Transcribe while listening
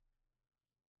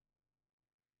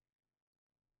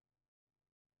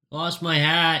Lost my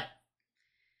hat.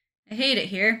 I hate it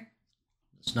here.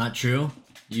 It's not true.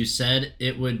 You said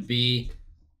it would be.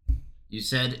 You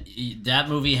said that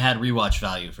movie had rewatch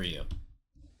value for you.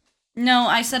 No,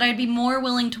 I said I'd be more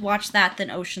willing to watch that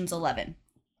than Ocean's 11.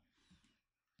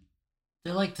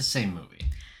 They're like the same movie.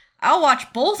 I'll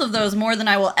watch both of those more than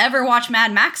I will ever watch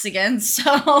Mad Max again, so...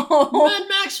 Mad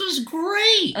Max was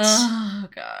great! Oh,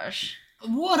 gosh.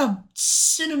 What a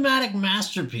cinematic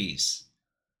masterpiece.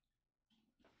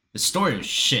 The story was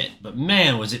shit, but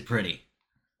man, was it pretty.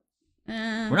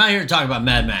 We're not here to talk about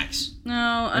Mad Max.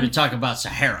 No. We're here to talk about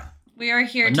Sahara. We are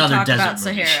here Another to talk desert about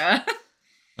movie. Sahara.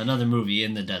 Another movie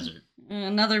in the desert.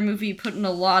 Another movie put in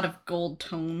a lot of gold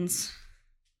tones.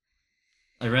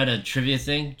 I read a trivia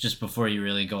thing just before you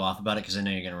really go off about it, because I know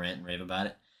you're going to rant and rave about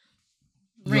it.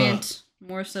 Rant,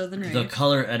 more so than rave. The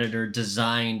color editor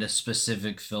designed a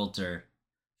specific filter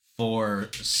for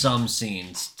some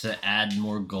scenes to add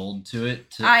more gold to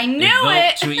it. I knew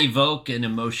it! To evoke an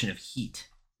emotion of heat.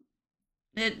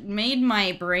 It made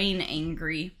my brain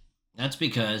angry. That's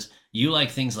because you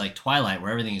like things like Twilight, where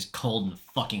everything is cold and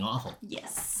fucking awful.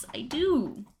 Yes, I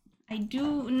do. I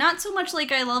do. Not so much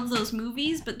like I love those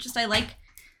movies, but just I like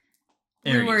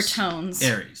bluer tones.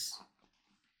 Aries.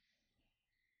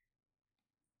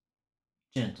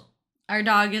 Gentle. Our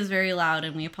dog is very loud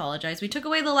and we apologize. We took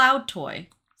away the loud toy.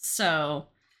 So,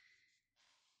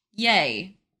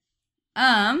 yay.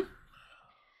 But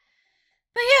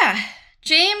yeah,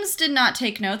 James did not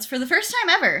take notes for the first time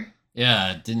ever.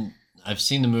 Yeah, I've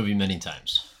seen the movie many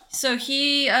times. So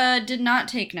he did not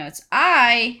take notes.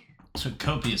 I took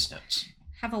copious notes.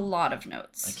 Have a lot of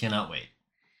notes. I cannot wait.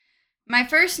 My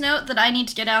first note that I need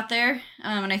to get out there,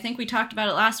 and I think we talked about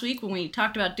it last week when we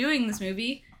talked about doing this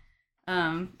movie.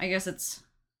 I guess it's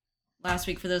last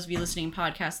week for those of you listening in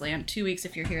podcast land, 2 weeks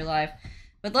if you're here live.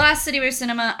 But the last City Wave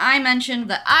Cinema, I mentioned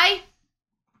that I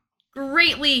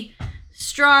greatly,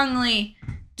 strongly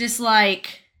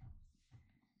dislike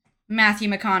Matthew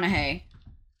McConaughey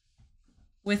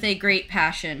with a great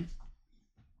passion.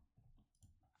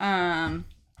 Not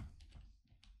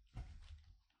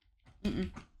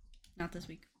this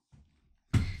week.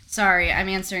 Sorry, I'm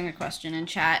answering a question in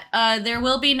chat. There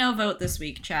will be no vote this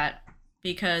week, chat,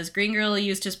 because Green Gorilla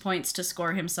used his points to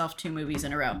score himself 2 movies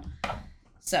in a row.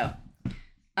 So,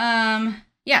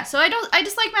 yeah, so I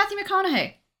dislike Matthew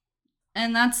McConaughey.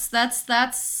 And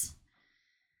that's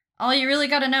all you really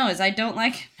gotta know is I don't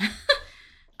like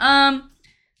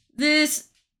this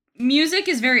music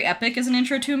is very epic as an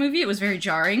intro to a movie. It was very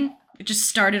jarring. It just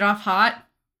started off hot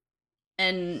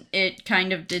and it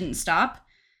kind of didn't stop.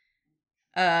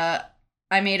 I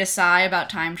made a sigh about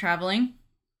time traveling.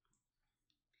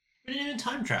 We didn't even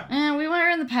time travel. We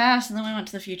went in the past and then we went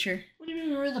to the future. What do you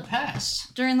mean we were in the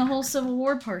past? During the whole Civil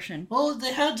War portion. Well,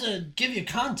 they had to give you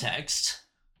context.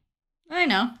 I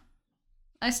know.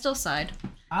 I still sighed.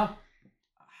 I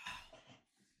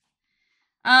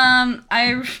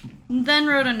then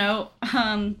wrote a note.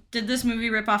 Did this movie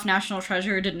rip off National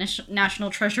Treasure, or did National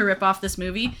Treasure rip off this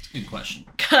movie? That's a good question.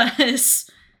 Because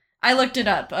I looked it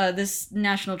up. This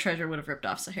National Treasure would have ripped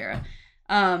off Sahara.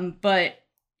 But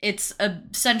it's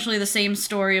essentially the same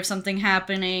story of something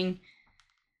happening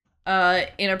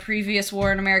in a previous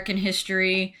war in American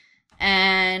history,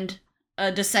 and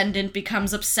a descendant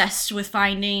becomes obsessed with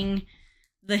finding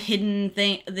the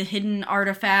hidden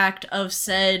artifact of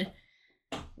said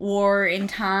war in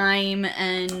time,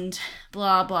 and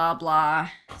blah blah blah.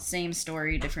 Same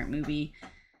story, different movie.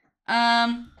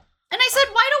 And I said,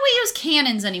 why don't we use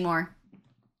cannons anymore?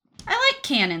 I like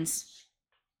cannons.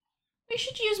 We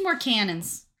should use more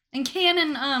cannons. And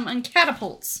and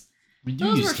catapults. We do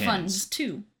Those use were cannons. fun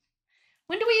too.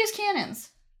 When do we use cannons?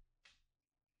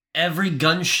 Every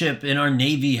gunship in our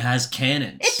Navy has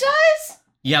cannons. It does?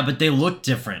 Yeah, but they look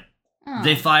different. Oh.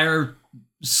 They fire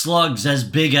slugs as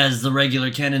big as the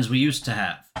regular cannons we used to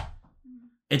have.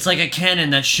 It's like a cannon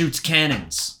that shoots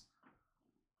cannons.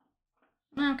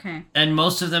 Okay. And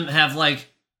most of them have,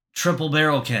 like, triple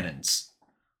barrel cannons.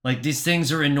 Like, these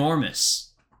things are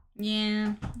enormous.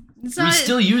 Yeah. We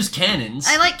still use cannons.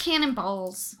 I like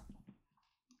cannonballs.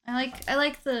 I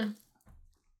like the...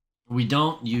 We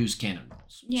don't use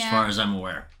cannonballs, Yeah. as far as I'm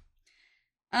aware.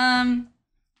 And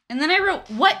then I wrote,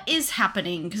 what is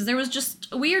happening? Because there was just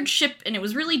a weird ship, and it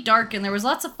was really dark, and there was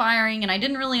lots of firing, and I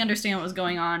didn't really understand what was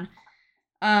going on.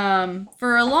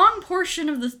 For a long portion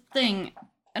of the thing,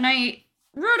 and I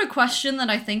wrote a question that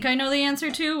I think I know the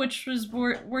answer to, which was,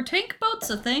 were tank boats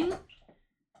a thing?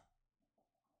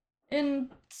 In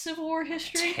Civil War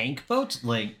history? Tank boats?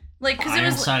 Like because it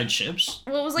was... Ironside ships?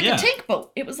 Well, it was like Yeah. a tank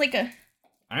boat. It was like a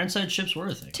Ironside ships were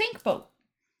a thing. tank boat.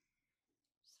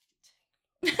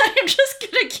 I'm just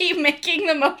gonna keep making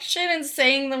the motion and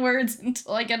saying the words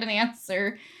until I get an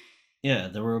answer. Yeah,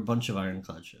 there were a bunch of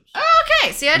ironclad ships. Oh,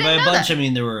 okay. See, I didn't know that. By a bunch, I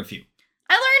mean there were a few.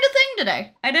 I learned a thing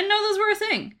today. I didn't know those were a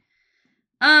thing.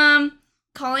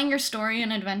 Calling your story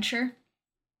an adventure.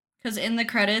 Because in the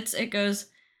credits, it goes,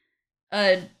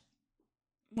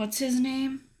 what's his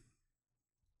name?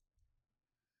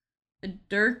 A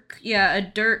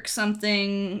Dirk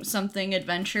something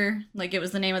adventure. Like, it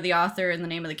was the name of the author and the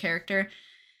name of the character.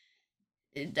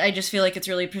 I just feel like it's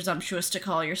really presumptuous to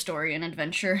call your story an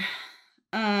adventure.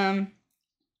 So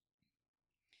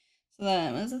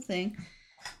that was a thing.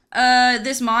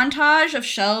 This montage of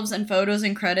shelves and photos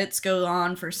and credits go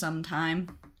on for some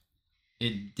time.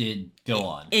 It did go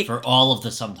on for all of the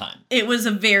sometime. It was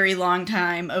a very long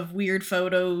time of weird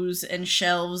photos and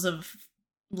shelves of,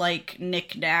 like,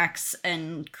 knickknacks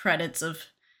and credits of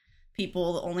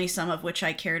people, only some of which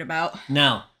I cared about.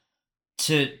 Now,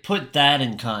 to put that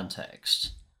in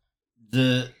context,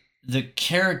 the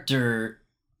character,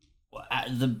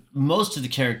 most of the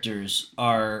characters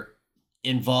are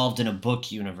involved in a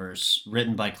book universe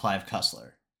written by Clive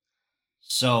Cussler.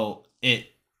 So it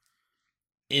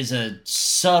is a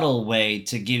subtle way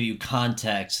to give you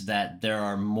context that there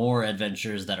are more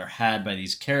adventures that are had by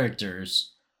these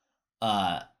characters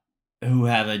who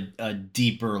have a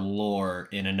deeper lore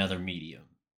in another medium.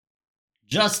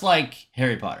 Just like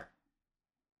Harry Potter.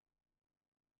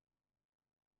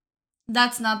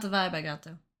 That's not the vibe I got,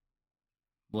 though.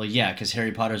 Well, yeah, because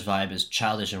Harry Potter's vibe is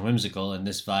childish and whimsical, and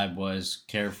this vibe was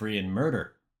carefree and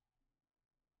murder.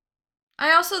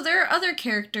 There are other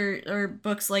character or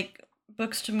books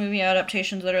to movie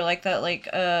adaptations that are like that, like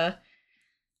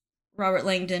Robert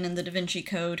Langdon in the Da Vinci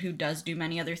Code, who does do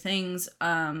many other things,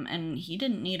 and he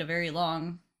didn't need a very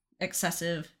long,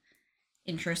 excessive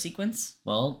intro sequence.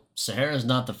 Well, Sahara's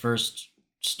not the first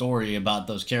story about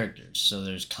those characters, so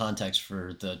there's context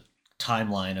for the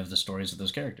timeline of the stories of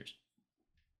those characters.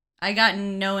 I got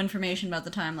no information about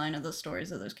the timeline of the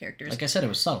stories of those characters. Like I said, it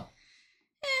was subtle.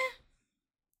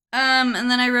 And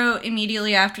then I wrote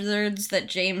immediately afterwards that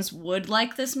James would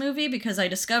like this movie because I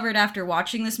discovered after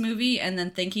watching this movie and then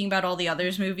thinking about all the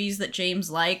other movies that James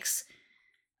likes,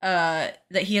 that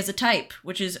he has a type,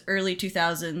 which is early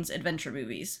 2000s adventure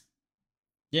movies.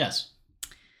 Yes.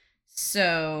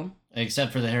 So.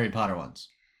 Except for the Harry Potter ones.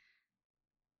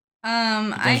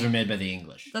 Those were made by the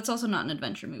English. That's also not an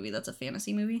adventure movie. That's a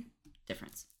fantasy movie.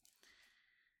 Difference.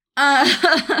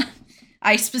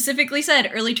 I specifically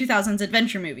said early 2000s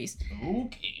adventure movies.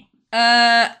 Okay.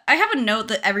 I have a note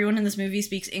that everyone in this movie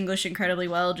speaks English incredibly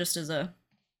well, just as a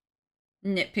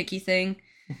nitpicky thing.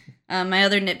 My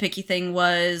other nitpicky thing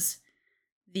was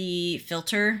the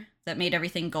filter that made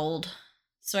everything gold.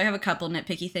 So I have a couple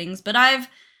nitpicky things, but I've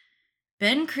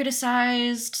been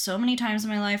criticized so many times in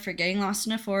my life for getting lost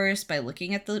in a forest by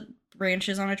looking at the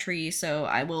branches on a tree, so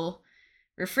I will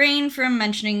refrain from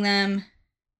mentioning them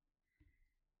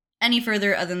any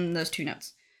further other than those two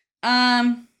notes.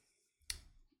 I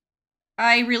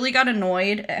really got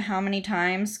annoyed at how many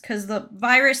times, because the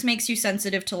virus makes you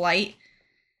sensitive to light,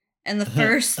 and the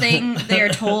first thing they are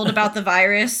told about the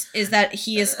virus is that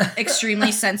he is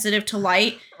extremely sensitive to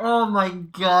light. Oh my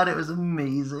god, it was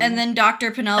amazing. And then Dr.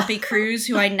 Penelope Cruz,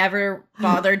 who I never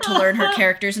bothered to learn her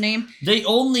character's name. They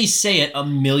only say it a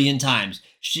million times.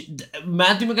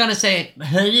 Matthew McConaughey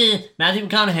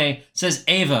says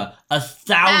Ava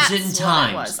 1,000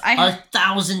 times.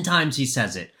 1,000 times he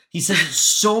says it. He says it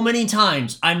so many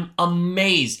times. I'm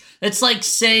amazed. It's like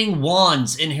saying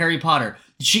wands in Harry Potter.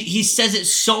 He says it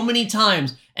so many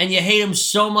times, and you hate him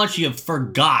so much you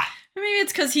forgot. Maybe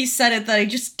it's because he said it that I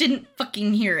just didn't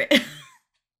fucking hear it.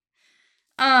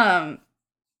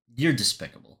 You're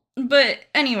despicable. But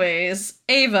anyways,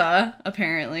 Ava,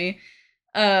 apparently,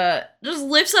 just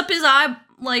lifts up his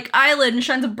eyelid and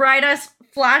shines a bright-ass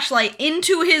flashlight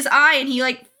into his eye, and he,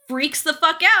 freaks the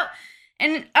fuck out.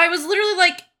 And I was literally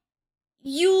like,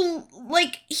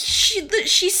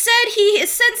 she said he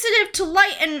is sensitive to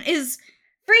light and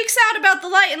freaks out about the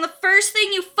light, and the first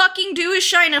thing you fucking do is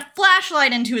shine a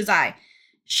flashlight into his eye.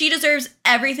 She deserves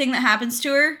everything that happens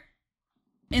to her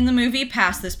in the movie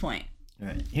past this point.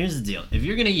 Alright, here's the deal. If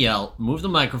you're gonna yell, move the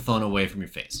microphone away from your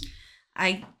face.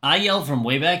 I yell from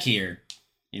way back here.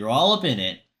 You're all up in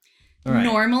it. All right.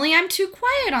 Normally I'm too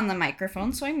quiet on the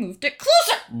microphone, so I moved it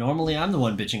closer. Normally I'm the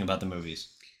one bitching about the movies.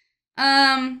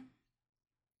 Carry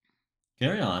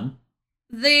on.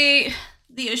 The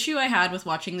issue I had with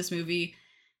watching this movie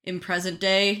in present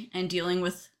day and dealing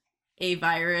with a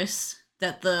virus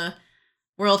that the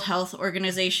World Health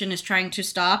Organization is trying to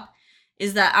stop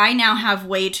is that I now have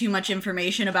way too much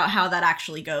information about how that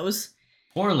actually goes.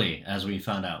 Poorly, as we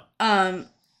found out.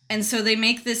 And so they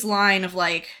make this line of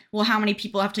like, well, how many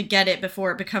people have to get it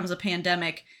before it becomes a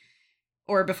pandemic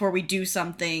or before we do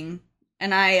something?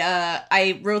 And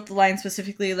I wrote the line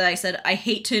specifically that I said, I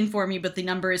hate to inform you, but the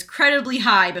number is incredibly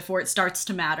high before it starts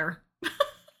to matter.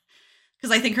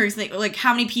 Because I think her thing, like,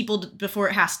 how many people before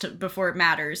it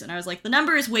matters? And I was like, the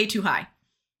number is way too high.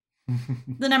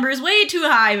 The number is way too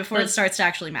high before it starts to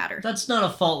actually matter. That's not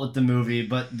a fault with the movie,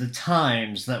 but the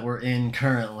times that we're in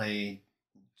currently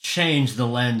change the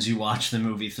lens you watch the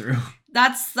movie through.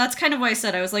 That's kind of what I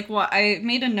said. I was like, well, I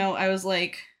made a note. I was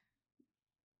like,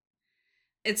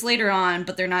 it's later on,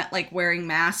 but they're not like wearing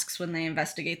masks when they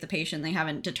investigate the patient. They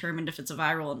haven't determined if it's a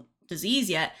viral disease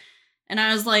yet. And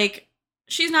I was like,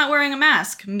 she's not wearing a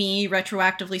mask. Me,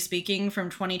 retroactively speaking, from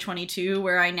 2022,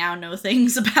 where I now know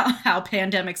things about how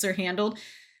pandemics are handled.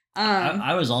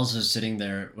 I was also sitting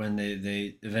there when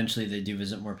they eventually they do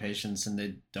visit more patients and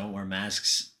they don't wear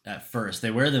masks at first.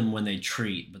 They wear them when they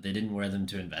treat, but they didn't wear them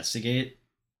to investigate.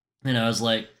 And I was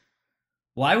like,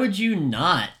 why would you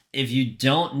not? If you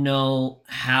don't know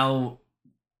how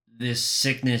this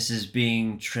sickness is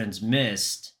being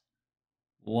transmitted,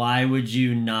 why would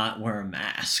you not wear a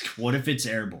mask? What if it's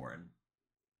airborne?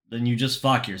 Then you just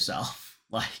fuck yourself.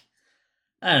 Like,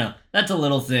 I don't know. That's a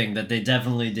little thing that they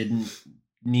definitely didn't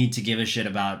need to give a shit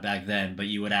about back then, but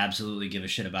you would absolutely give a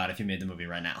shit about if you made the movie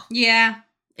right now. Yeah.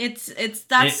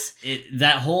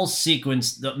 That whole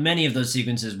sequence, many of those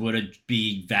sequences would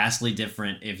be vastly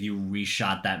different if you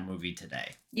reshot that movie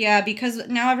today. Yeah, because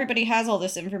now everybody has all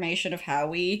this information of how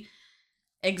we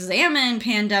examine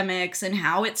pandemics and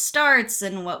how it starts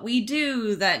and what we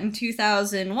do that in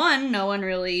 2001 no one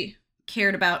really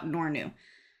cared about nor knew.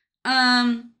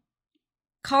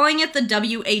 Calling it the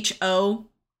WHO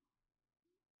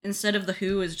instead of the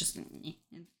WHO is just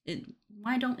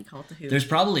why don't we call it the WHO? There's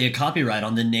probably a copyright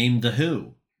on the name The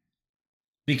Who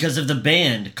because of the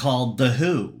band called The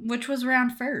Who, which was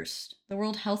around first, the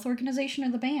World Health Organization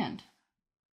or the band.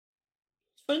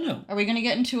 I don't know. Are we going to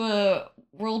get into a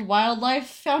World Wildlife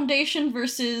Foundation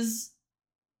versus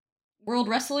World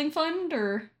Wrestling Fund,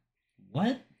 or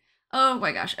what? Oh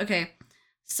my gosh. Okay.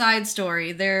 Side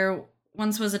story. There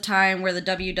once was a time where the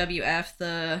WWF,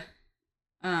 the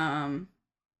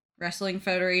Wrestling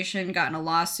Federation, got in a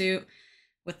lawsuit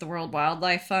with the World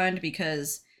Wildlife Fund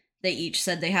because they each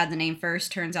said they had the name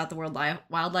first. Turns out the World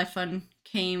Wildlife Fund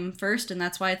came first, and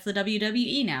that's why it's the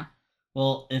WWE now.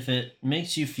 Well, if it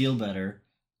makes you feel better,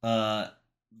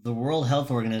 the World Health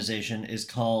Organization is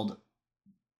called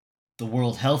the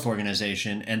World Health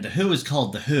Organization, and the WHO is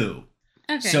called the WHO.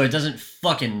 Okay. So it doesn't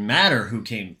fucking matter who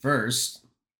came first,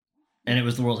 and it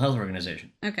was the World Health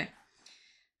Organization. Okay.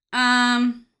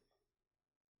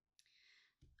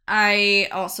 I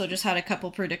also just had a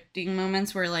couple predicting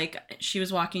moments where, like, she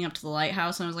was walking up to the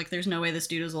lighthouse, and I was like, there's no way this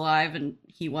dude is alive, and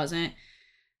he wasn't.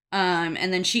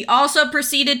 And then she also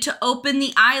proceeded to open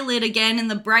the eyelid again in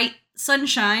the bright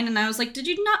sunshine, and I was like, did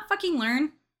you not fucking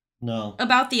learn? No.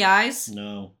 About the eyes?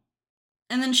 No.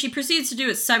 And then she proceeds to do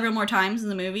it several more times in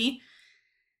the movie.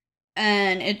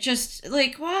 And it just,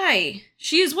 like, why?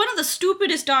 She is one of the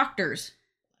stupidest doctors.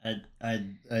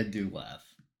 I do laugh.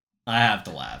 I have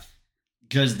to laugh.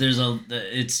 Because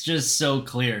it's just so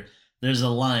clear. There's a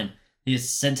line. He is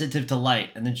sensitive to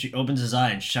light, and then she opens his eye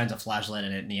and shines a flashlight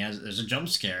in it, and there's a jump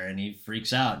scare, and he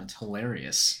freaks out, and it's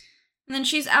hilarious. And then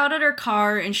she's out at her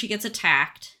car, and she gets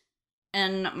attacked.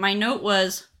 And my note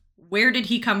was, where did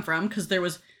he come from? Because there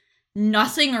was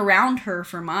nothing around her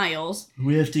for miles.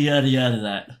 We have to yada yada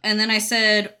that. And then I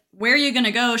said, where are you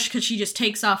gonna go? Because she just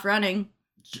takes off running.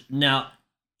 Now,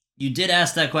 you did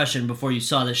ask that question before you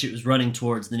saw that she was running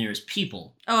towards the nearest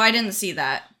people. Oh, I didn't see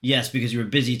that. Yes, because you were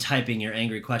busy typing your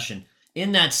angry question.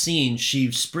 In that scene, she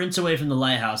sprints away from the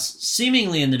lighthouse,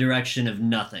 seemingly in the direction of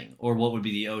nothing, or what would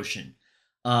be the ocean.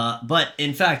 But,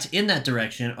 in fact, in that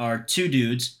direction are two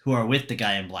dudes who are with the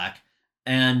guy in black,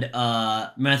 and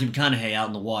Matthew McConaughey out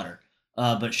in the water.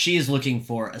 But she is looking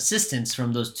for assistance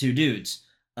from those two dudes,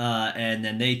 and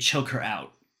then they choke her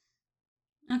out.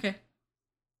 Okay.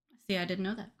 See, I didn't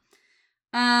know that.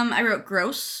 I wrote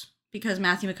gross, because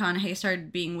Matthew McConaughey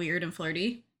started being weird and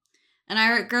flirty. And I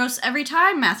wrote gross every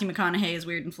time Matthew McConaughey is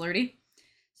weird and flirty.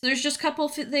 So there's just a couple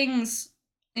things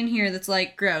in here that's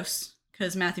like gross,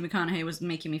 because Matthew McConaughey was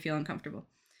making me feel uncomfortable.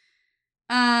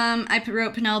 I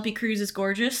wrote Penelope Cruz is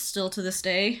gorgeous, still to this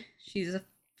day. She's a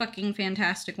fucking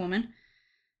fantastic woman.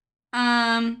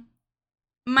 My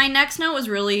next note was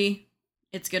really,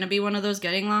 it's gonna be one of those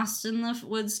getting lost in the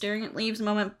woods staring at leaves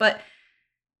moment, but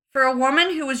for a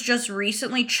woman who was just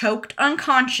recently choked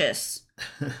unconscious,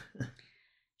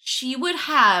 she would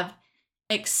have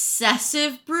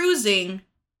excessive bruising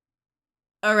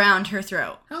around her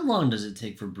throat. How long does it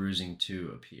take for bruising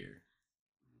to appear?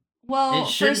 Well,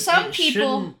 for some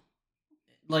people,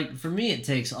 like for me, it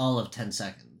takes all of 10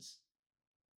 seconds.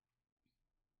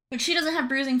 but she doesn't have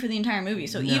bruising for the entire movie,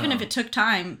 so even if it took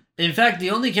time. In fact,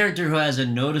 the only character who has a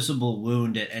noticeable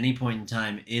wound at any point in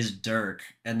time is Dirk,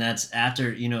 and that's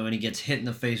after, when he gets hit in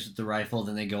the face with the rifle,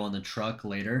 then they go on the truck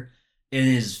later. In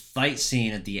his fight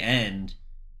scene at the end,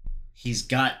 he's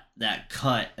got that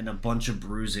cut and a bunch of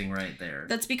bruising right there.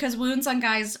 That's because wounds on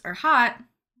guys are hot,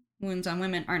 wounds on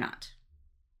women are not.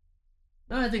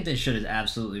 No, I think they should have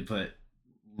absolutely put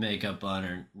makeup on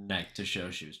her neck to show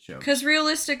she was choked. Because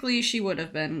realistically, she would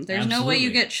have been. There's no way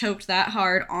you get choked that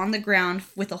hard on the ground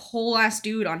with a whole ass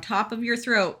dude on top of your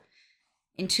throat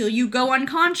until you go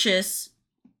unconscious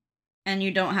and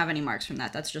you don't have any marks from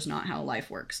that. That's just not how life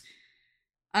works.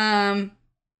 I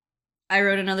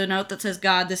wrote another note that says,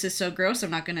 God, this is so gross.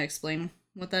 I'm not going to explain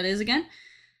what that is again.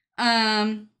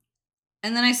 And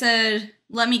then I said,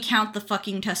 let me count the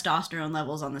fucking testosterone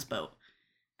levels on this boat.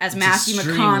 As Matthew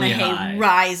McConaughey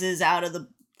rises out of the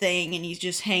thing and he's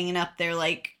just hanging up there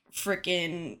like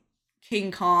frickin'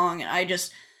 King Kong. And I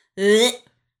just... Never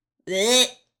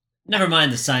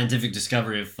mind the scientific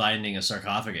discovery of finding a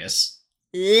sarcophagus.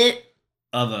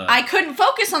 I couldn't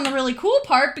focus on the really cool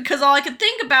part because all I could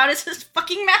think about is his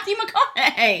fucking Matthew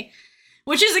McConaughey.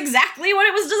 Which is exactly what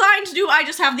it was designed to do. I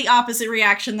just have the opposite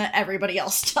reaction that everybody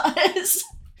else does.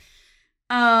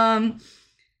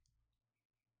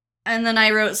 And then I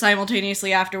wrote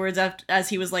simultaneously afterwards, as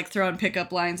he was like throwing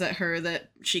pickup lines at her, that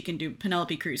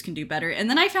Penelope Cruz can do better. And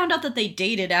then I found out that they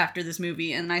dated after this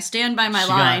movie, and I stand by my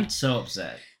line. Got so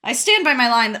upset. I stand by my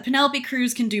line that Penelope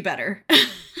Cruz can do better.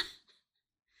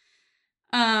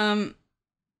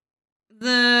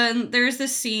 There's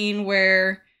this scene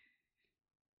where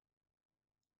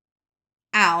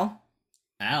Al,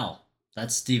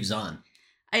 that's Steve Zahn.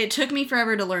 It took me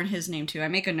forever to learn his name too. I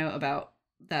make a note about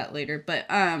that later, but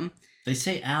they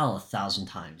say Al 1,000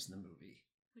 times in the movie.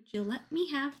 Would you let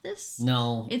me have this?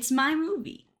 No. It's my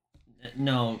movie.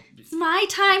 No. It's my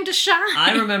time to shine.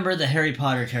 I remember the Harry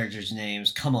Potter characters'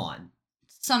 names. Come on.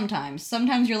 Sometimes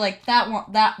you're like,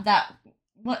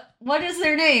 what is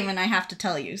their name? And I have to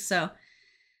tell you, so.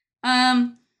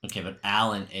 Okay, but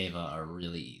Al and Ava are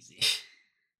really easy.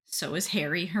 So is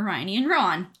Harry, Hermione, and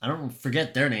Ron. I don't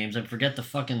forget their names. I forget the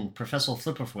fucking Professor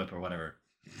Flipperflip or whatever.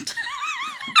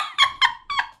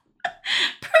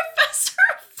 Professor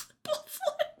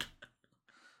Flipperflip.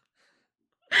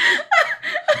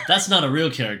 That's not a real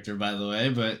character, by the way,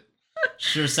 but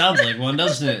sure sounds like one,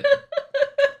 doesn't it?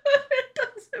 It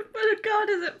doesn't, but God,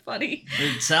 is it funny?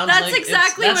 It sounds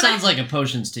that sounds like a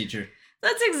potions teacher.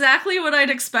 That's exactly what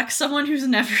I'd expect someone who's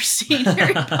never seen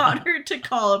Harry Potter to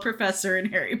call a professor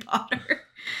in Harry Potter.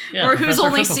 Yeah, or who's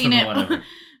only seen it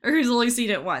or who's only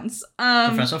seen it once.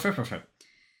 Professor Flipperflip.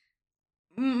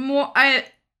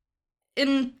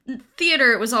 In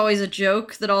theater, it was always a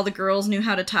joke that all the girls knew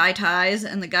how to tie ties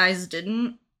and the guys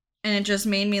didn't. And it just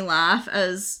made me laugh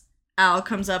as Al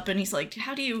comes up and he's like,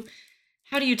 how do you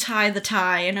tie the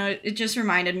tie? And it just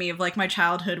reminded me of like my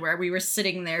childhood where we were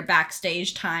sitting there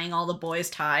backstage tying all the boys'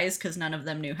 ties because none of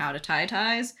them knew how to tie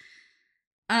ties.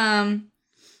 Side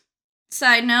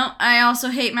note, I also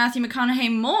hate Matthew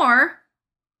McConaughey more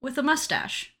with a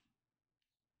mustache.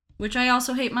 Which I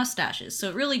also hate mustaches, so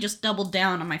it really just doubled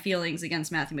down on my feelings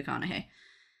against Matthew McConaughey.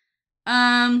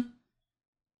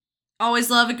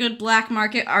 Always love a good black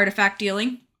market artifact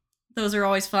dealing. Those are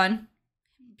always fun.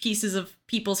 Pieces of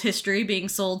people's history being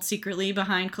sold secretly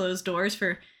behind closed doors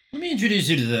for... Let me introduce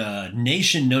you to the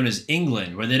nation known as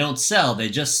England, where they don't sell, they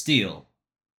just steal.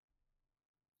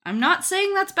 I'm not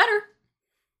saying that's better.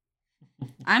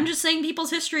 I'm just saying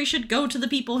people's history should go to the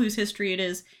people whose history it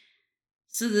is,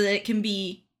 so that it can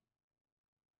be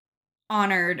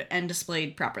honored and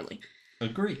displayed properly.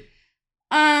 Agree.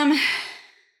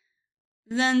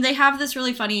 Then they have this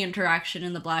really funny interaction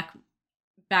in the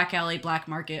back alley black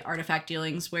market artifact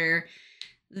dealings where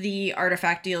the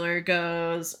artifact dealer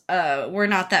goes, we're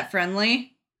not that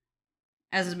friendly,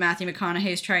 as Matthew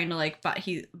McConaughey's trying to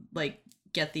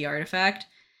get the artifact.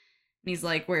 And he's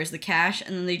like, where's the cash?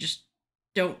 And then they just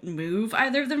don't move,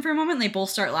 either of them, for a moment. And they both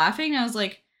start laughing. And I was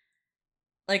like,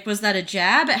 was that a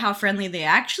jab at how friendly they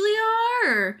actually are?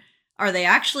 Or are they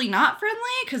actually not friendly?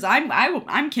 Because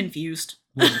I'm confused.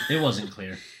 It wasn't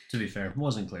clear, to be fair. It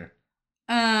wasn't clear.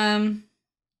 Then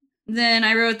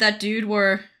I wrote that dude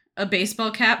wore a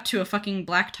baseball cap to a fucking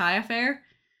black tie affair.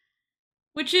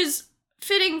 Which is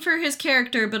fitting for his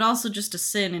character, but also just a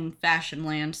sin in fashion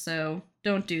land, so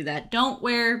don't do that. Don't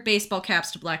wear baseball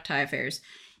caps to black tie affairs.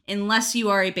 Unless you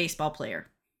are a baseball player.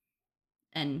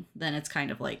 And then it's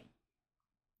kind of like,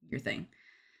 your thing.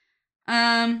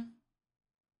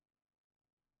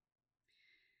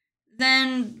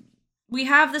 Then we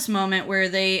have this moment where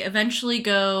they eventually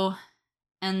go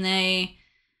and they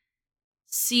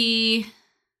see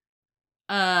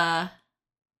Ava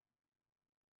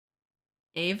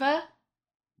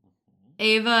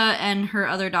and her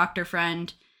other doctor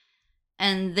friend,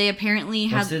 and they apparently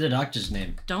What's the other doctor's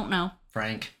name? Don't know.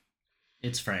 Frank.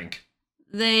 It's Frank.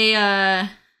 They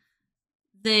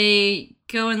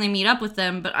go and they meet up with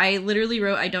them, but I literally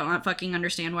wrote I don't fucking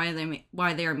understand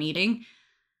why they are meeting,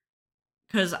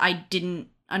 because I didn't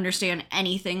understand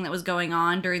anything that was going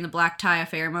on during the black tie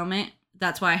affair moment.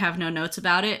 That's why I have no notes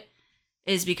about it,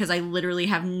 is because I literally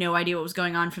have no idea what was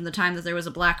going on from the time that there was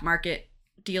a black market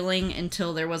dealing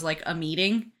until there was like a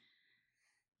meeting.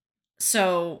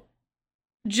 So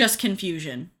just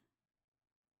confusion.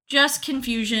 You'll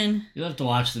have to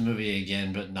watch the movie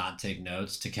again, but not take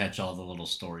notes to catch all the little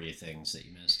story things that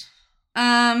you missed.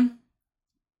 And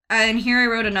here I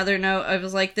wrote another note. I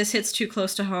was like, this hits too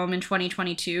close to home in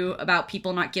 2022 about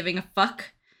people not giving a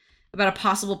fuck about a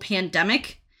possible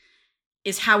pandemic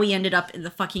is how we ended up in the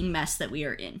fucking mess that we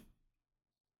are in.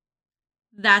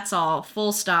 That's all.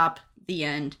 Full stop. The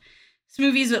end. This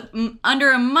movie's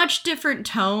under a much different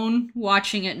tone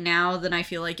watching it now than I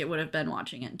feel like it would have been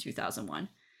watching it in 2001.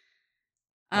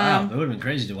 Wow, that would have been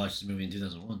crazy to watch this movie in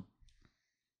 2001.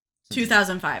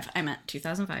 2005. I meant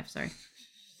 2005, sorry.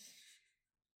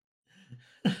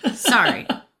 Sorry.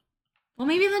 Well,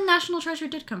 maybe the National Treasure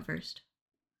did come first.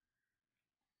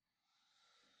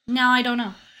 Now I don't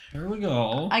know. Here we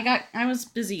go. I was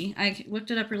busy. I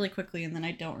looked it up really quickly and then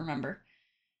I don't remember.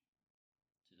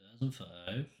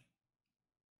 2005.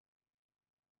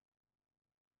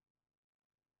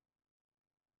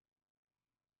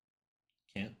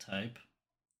 Can't type.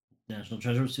 National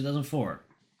Treasure was 2004.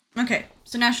 Okay,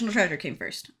 so National Treasure came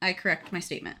first. I correct my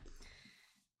statement.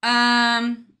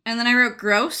 And then I wrote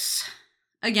gross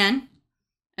again.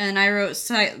 And I wrote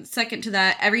second to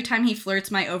that, every time he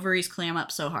flirts, my ovaries clam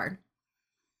up so hard.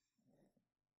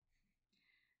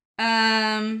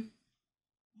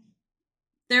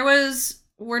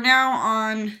 We're now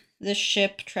on this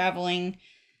ship traveling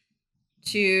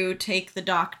to take the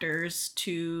doctors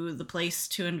to the place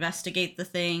to investigate the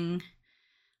thing.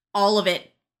 All of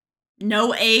it.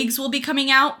 No eggs will be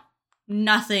coming out.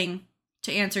 Nothing,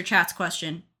 to answer chat's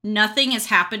question. Nothing is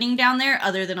happening down there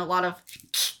other than a lot of...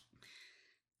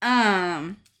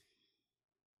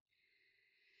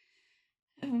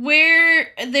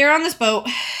 Where they're on this boat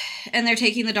and they're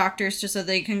taking the doctors just so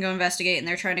they can go investigate, and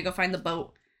they're trying to go find the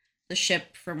boat, the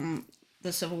ship from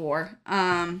the Civil War.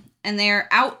 And they're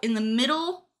out in the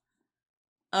middle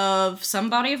of some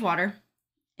body of water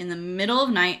in the middle of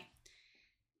night.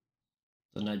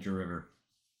 The Niger River.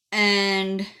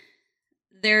 And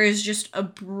there is just a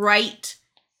bright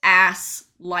ass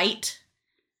light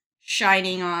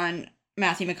shining on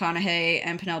Matthew McConaughey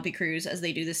and Penelope Cruz as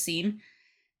they do this scene.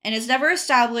 And it's never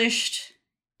established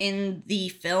in the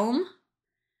film.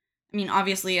 I mean,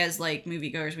 obviously, as, like,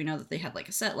 moviegoers, we know that they had, like,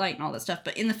 a set light and all that stuff.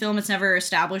 But in the film, it's never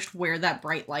established where that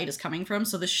bright light is coming from.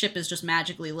 So the ship is just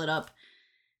magically lit up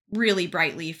really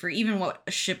brightly for even what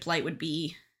a ship light would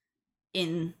be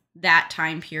in that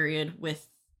time period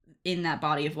in that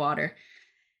body of water.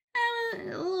 A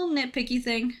little nitpicky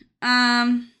thing.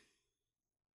 And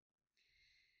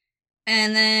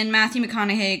then Matthew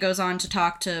McConaughey goes on to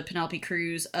talk to Penelope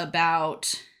Cruz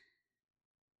about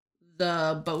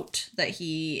the boat that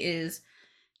he is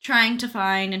trying to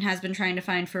find and has been trying to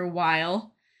find for a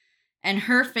while. And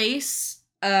her face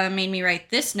made me write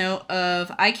this note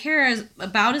of, I care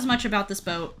about as much about this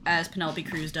boat as Penelope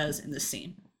Cruz does in this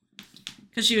scene.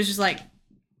 Because she was just like,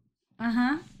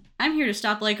 I'm here to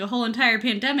stop, like, a whole entire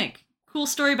pandemic. Cool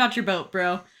story about your boat,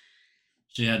 bro.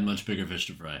 She had much bigger fish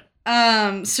to fry.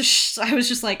 So I was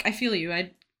just like, I feel you.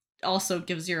 I'd also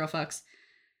give zero fucks.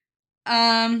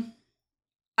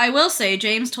 I will say,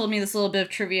 James told me this little bit of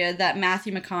trivia that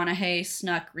Matthew McConaughey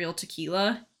snuck real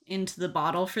tequila into the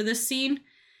bottle for this scene.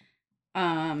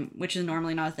 Which is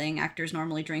normally not a thing. Actors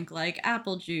normally drink, like,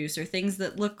 apple juice or things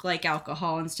that look like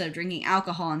alcohol instead of drinking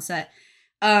alcohol on set.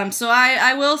 So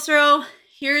I will throw,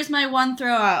 here's my one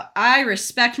throw out. I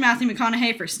respect Matthew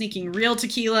McConaughey for sneaking real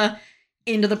tequila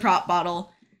into the prop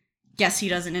bottle. Guess he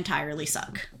doesn't entirely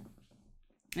suck.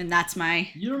 And that's my...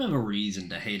 You don't have a reason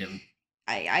to hate him.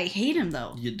 I hate him,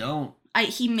 though. You don't.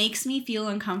 He makes me feel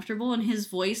uncomfortable, and his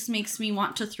voice makes me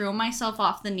want to throw myself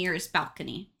off the nearest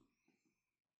balcony.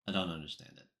 I don't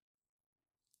understand it.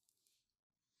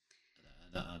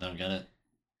 I don't get it.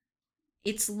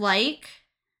 It's like...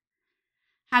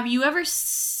 Have you ever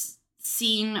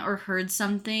seen or heard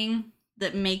something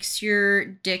that makes your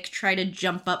dick try to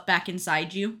jump up back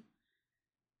inside you.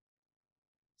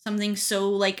 Something so,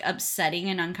 like, upsetting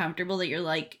and uncomfortable that you're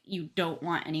like, you don't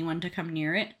want anyone to come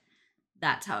near it.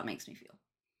 That's how it makes me feel.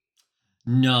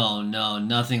 No,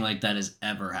 nothing like that has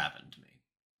ever happened to me.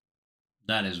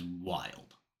 That is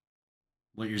wild.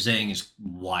 What you're saying is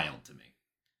wild to me.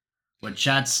 What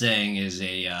chat's saying is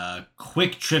a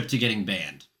quick trip to getting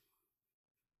banned.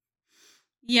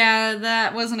 Yeah,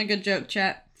 that wasn't a good joke,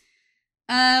 chat.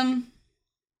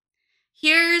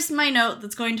 Here's my note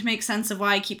that's going to make sense of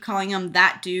why I keep calling him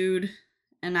that dude,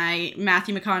 and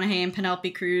Matthew McConaughey and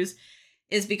Penelope Cruz,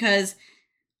 is because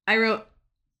I wrote,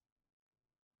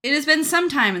 it has been some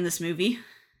time in this movie,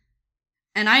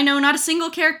 and I know not a single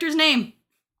character's name.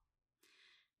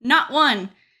 Not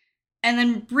one. And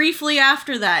then briefly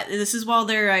after that, this is while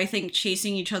they're, I think,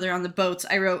 chasing each other on the boats,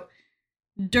 I wrote,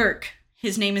 Dirk.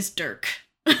 His name is Dirk.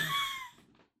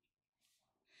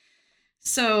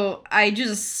 So I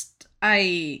don't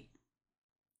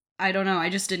know, I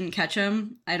just didn't catch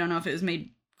him. I don't know if it was made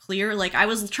clear. Like, I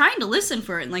was trying to listen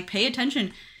for it and, like, pay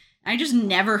attention. I just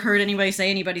never heard anybody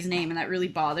say anybody's name, and that really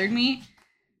bothered me.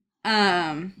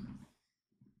 I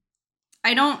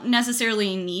don't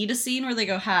necessarily need a scene where they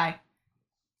go, hi,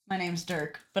 my name's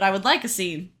Dirk. But I would like a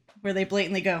scene where they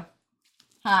blatantly go,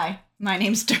 hi, my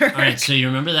name's Dirk. All right, so you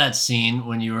remember that scene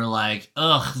when you were like,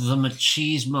 ugh, the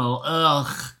machismo,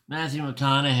 ugh, Matthew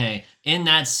McConaughey. In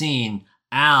that scene,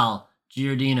 Al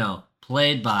Giordino,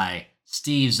 played by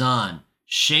Steve Zahn,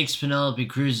 shakes Penelope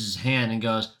Cruz's hand and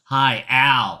goes, hi,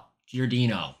 Al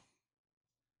Giordino.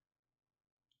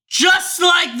 Just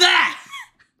like that!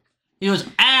 He goes,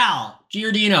 Al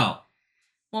Giordino.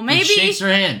 Well, maybe shakes her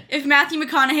hand. If Matthew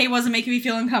McConaughey wasn't making me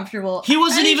feel uncomfortable. He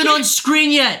wasn't even on screen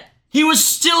yet. He was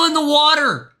still in the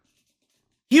water.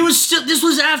 This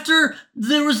was after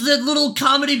there was that little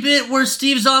comedy bit where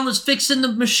Steve Zahn was fixing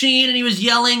the machine and he was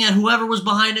yelling at whoever was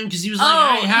behind him because he was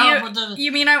like, hey, help with the...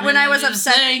 You mean when I was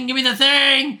upset? Give me the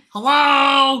thing.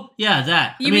 Hello? Yeah,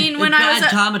 that. You mean when I was...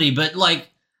 bad comedy, but like...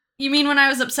 You mean when I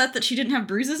was upset that she didn't have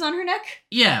bruises on her neck?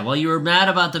 Yeah, well, you were mad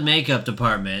about the makeup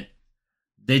department.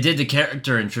 They did the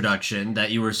character introduction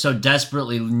that you were so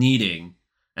desperately needing.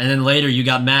 And then later you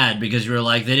got mad because you were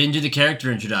like, they didn't do the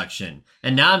character introduction.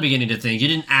 And now I'm beginning to think you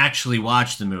didn't actually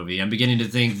watch the movie. I'm beginning to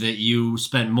think that you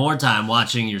spent more time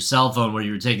watching your cell phone where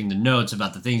you were taking the notes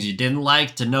about the things you didn't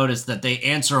like to notice that they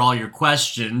answer all your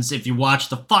questions if you watch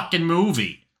the fucking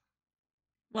movie.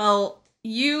 Well,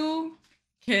 you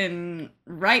can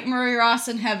write Murray Ross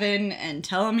in heaven and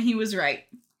tell him he was right.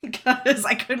 Because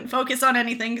I couldn't focus on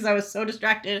anything because I was so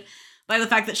distracted by the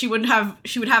fact that she would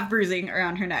have bruising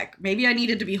around her neck. Maybe I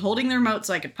needed to be holding the remote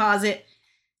so I could pause it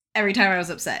every time I was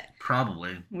upset.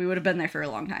 Probably. We would have been there for a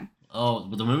long time. Oh,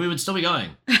 but the movie would still be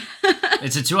going.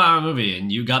 It's a 2-hour movie,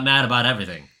 and you got mad about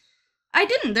everything. I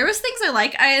didn't. There was things I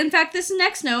like. In fact, this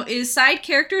next note is side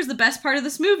character is the best part of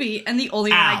this movie, and the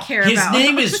only one I care about. His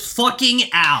name is fucking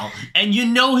Al, and you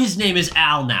know his name is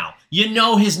Al now. You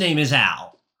know his name is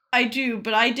Al. I do,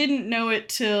 but I didn't know it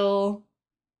till...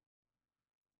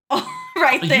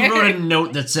 right there. You wrote a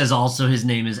note that says also his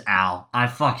name is Al. I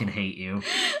fucking hate you.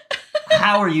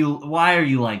 Why are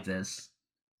you like this?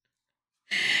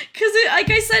 Because, like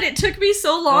I said, it took me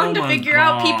so long to figure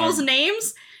out people's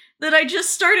names that I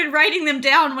just started writing them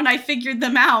down when I figured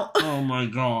them out. Oh my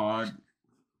god.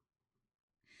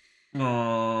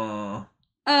 Oh.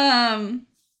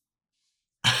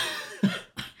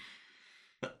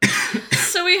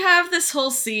 So we have this whole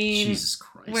scene Jesus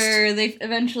Christ. where they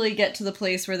eventually get to the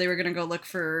place where they were going to go look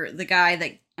for the guy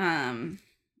that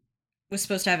was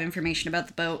supposed to have information about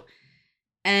the boat.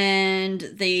 And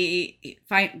they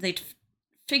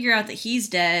figure out that he's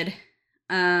dead.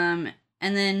 And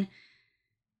then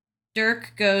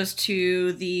Dirk goes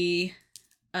to the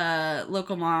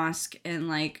local mosque and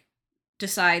like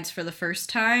decides for the first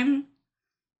time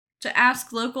to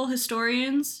ask local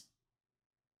historians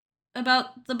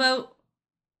about the boat.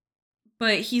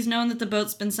 But he's known that the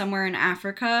boat's been somewhere in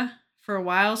Africa for a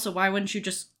while, so why wouldn't you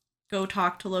just go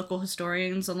talk to local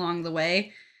historians along the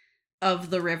way of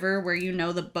the river where you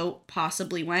know the boat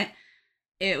possibly went?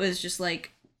 It was just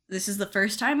like, this is the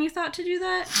first time you thought to do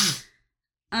that?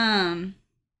 And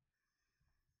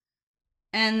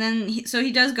then,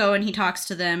 he does go and he talks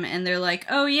to them, and they're like,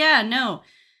 oh yeah, no.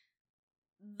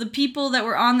 The people that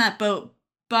were on that boat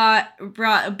brought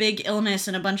a big illness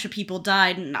and a bunch of people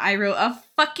died, and I wrote, of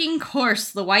fucking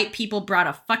course the white people brought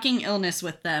a fucking illness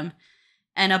with them,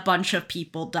 and a bunch of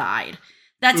people died.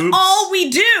 That's all we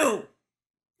do!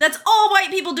 That's all white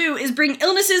people do, is bring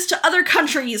illnesses to other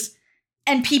countries,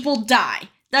 and people die.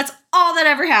 That's all that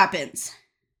ever happens.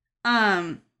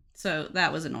 So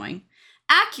that was annoying.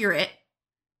 accurate,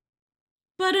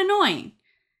 but annoying.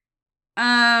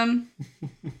 I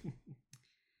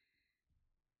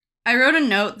wrote a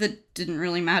note that didn't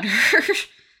really matter,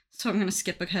 so I'm gonna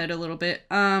skip ahead a little bit.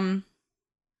 They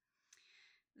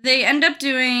end up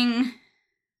doing,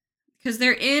 because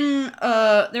they're in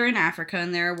Africa,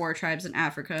 and there are war tribes in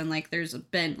Africa, and like there's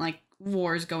been like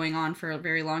wars going on for a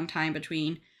very long time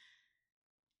between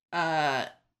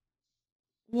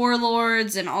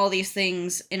warlords and all these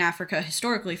things in Africa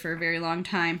historically for a very long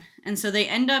time. And so they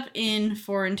end up in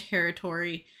foreign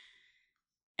territory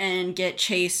and get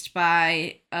chased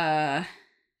by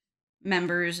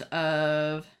members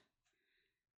of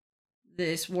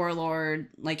this warlord,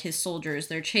 like his soldiers.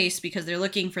 They're chased because they're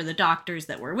looking for the doctors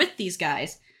that were with these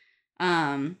guys,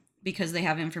 because they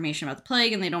have information about the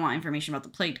plague, and they don't want information about the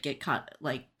plague to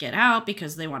get out,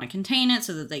 because they want to contain it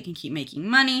so that they can keep making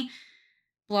money.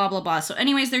 Blah, blah, blah. So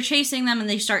anyways, they're chasing them, and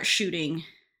they start shooting.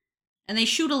 And they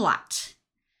shoot a lot.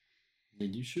 They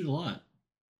do shoot a lot.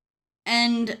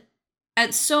 And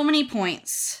at so many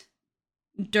points,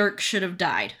 Dirk should have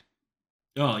died.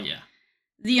 Oh, yeah.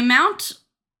 The amount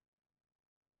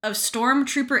of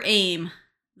stormtrooper aim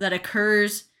that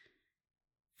occurs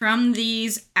from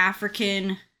these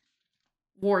African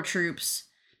war troops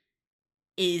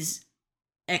is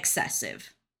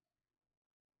excessive.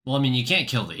 Well, I mean, you can't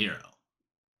kill the hero.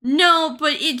 No,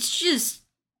 but it's just...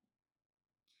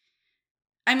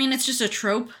 I mean, it's just a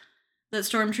trope that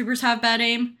stormtroopers have bad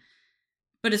aim,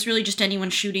 but it's really just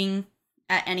anyone shooting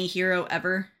at any hero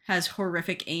ever has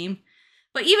horrific aim.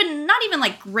 But not even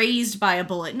like grazed by a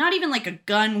bullet, not even like a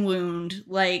gun wound,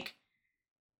 like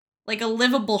a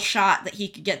livable shot that he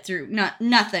could get through.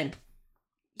 Nothing.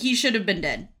 He should have been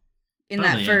dead in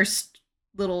that first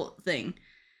little thing.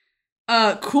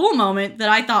 Cool moment that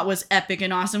I thought was epic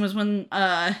and awesome was when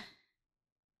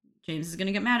James is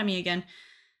gonna get mad at me again.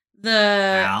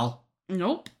 Al?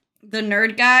 Nope. The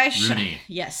nerd guy Rudy.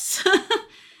 Yes.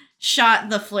 Shot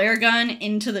the flare gun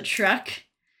into the truck.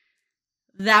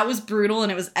 That was brutal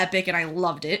and it was epic and I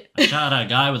loved it. I shot a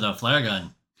guy with a flare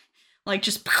gun. Like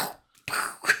just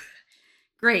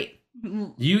great.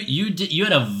 You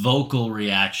had a vocal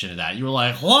reaction to that. You were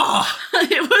like, "Whoa!"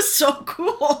 It was so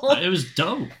cool. It was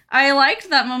dope. I liked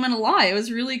that moment a lot. It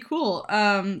was really cool.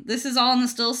 This is all in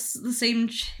the same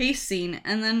chase scene,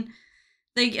 and then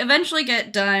they eventually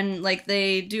get done. Like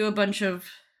they do a bunch of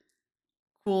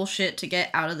cool shit to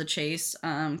get out of the chase.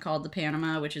 Called the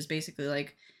Panama, which is basically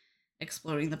like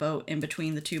exploding the boat in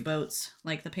between the two boats.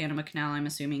 Like the Panama Canal, I'm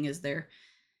assuming is their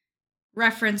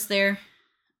reference there.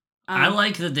 I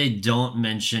like that they don't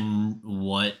mention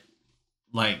what,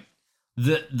 like,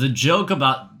 the joke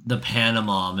about the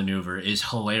Panama maneuver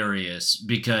is hilarious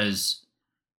because,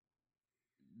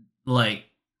 like,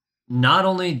 not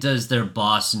only does their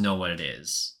boss know what it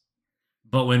is,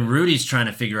 but when Rudy's trying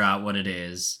to figure out what it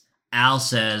is, Al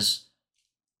says,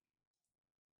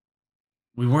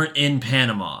 "We weren't in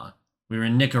Panama. We were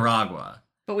in Nicaragua."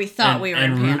 But we thought we were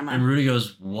in Panama. And Rudy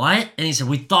goes, "What?" And he said,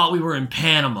 "We thought we were in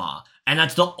Panama." And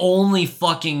that's the only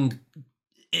fucking,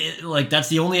 like, that's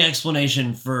the only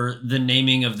explanation for the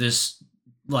naming of this,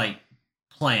 like,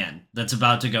 plan that's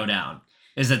about to go down,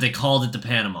 is that they called it the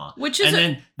Panama.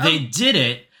 Then they did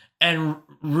it, and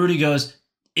Rudy goes,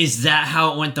 "Is that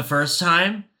how it went the first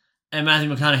time?" And Matthew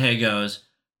McConaughey goes,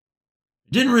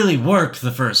 "It didn't really work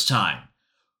the first time."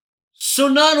 So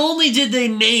not only did they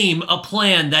name a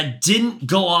plan that didn't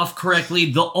go off correctly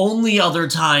the only other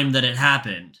time that it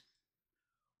happened,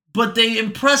 but they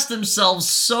impressed themselves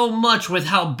so much with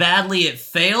how badly it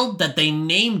failed that they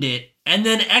named it and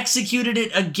then executed it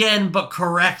again, but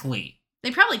correctly.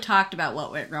 They probably talked about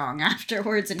what went wrong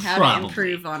afterwards and how to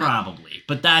improve on it. Probably,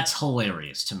 but that's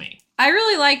hilarious to me. I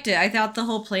really liked it. I thought the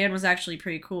whole plan was actually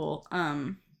pretty cool.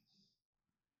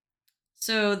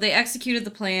 So they executed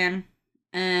the plan,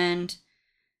 and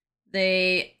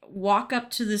they walk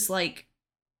up to this like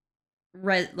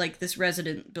this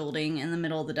resident building in the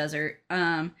middle of the desert.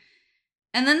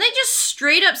 And then they just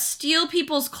straight up steal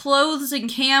people's clothes and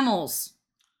camels.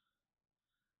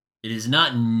 It is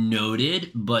not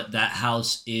noted, but that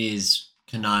house is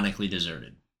canonically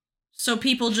deserted. So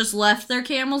people just left their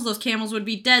camels? Those camels would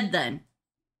be dead then.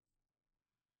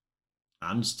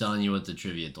 I'm just telling you what the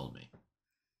trivia told me.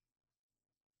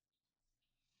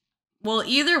 Well,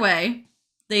 either way,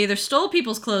 they either stole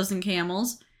people's clothes and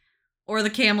camels, or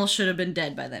the camels should have been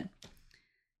dead by then.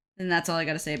 And that's all I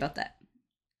gotta say about that.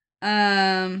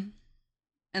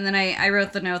 And then I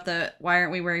wrote the note that why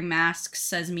aren't we wearing masks,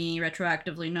 says me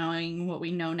retroactively knowing what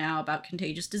we know now about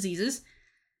contagious diseases.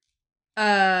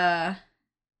 And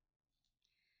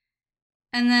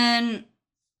then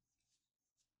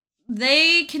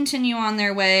they continue on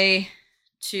their way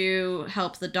to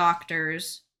help the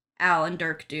doctors, Al and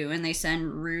Dirk do, and they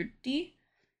send Rudy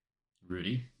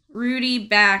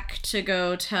back to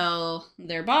go tell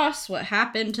their boss what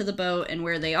happened to the boat and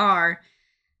where they are.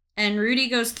 And Rudy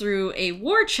goes through a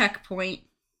war checkpoint,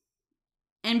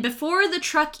 and before the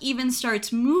truck even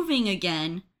starts moving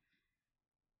again,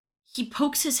 he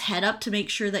pokes his head up to make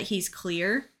sure that he's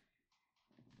clear.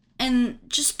 And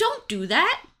just don't do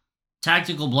that.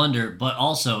 Tactical blunder, but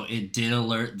also it did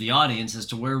alert the audience as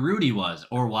to where Rudy was,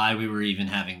 or why we were even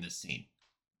having this scene.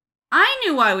 I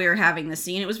knew why we were having this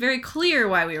scene. It was very clear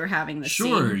why we were having this scene.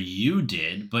 Sure, you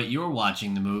did, but you're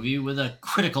watching the movie with a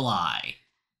critical eye.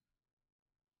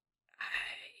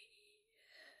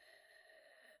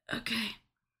 Okay.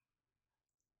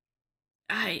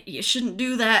 You shouldn't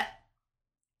do that.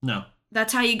 No.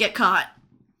 That's how you get caught.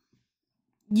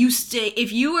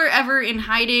 If you were ever in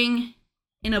hiding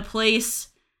in a place,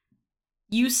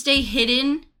 you stay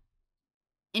hidden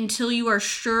until you are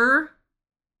sure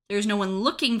there's no one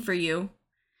looking for you,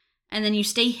 and then you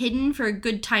stay hidden for a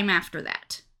good time after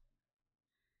that.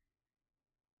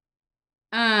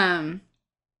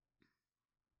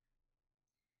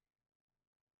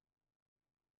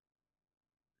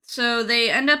 So they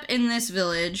end up in this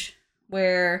village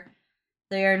where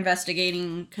they are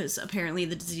investigating because apparently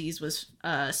the disease was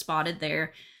spotted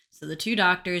there. So the two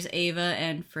doctors, Ava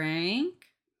and Frank,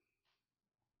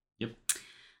 yep,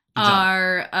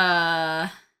 are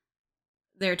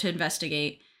there to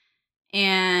investigate.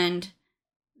 And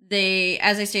they,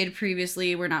 as I stated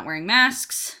previously, were not wearing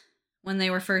masks when they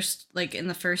were first, like, in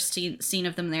the first scene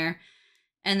of them there.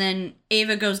 And then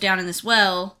Ava goes down in this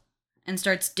well and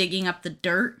starts digging up the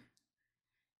dirt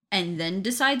and then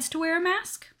decides to wear a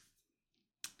mask.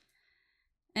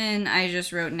 And I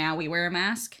just wrote, now we wear a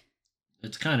mask.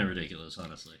 It's kind of ridiculous,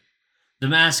 honestly. The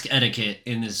mask etiquette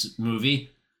in this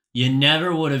movie, you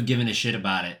never would have given a shit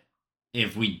about it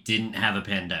if we didn't have a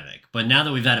pandemic. But now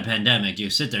that we've had a pandemic, you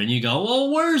sit there and you go, well,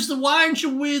 why aren't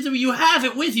you you have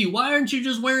it with you? Why aren't you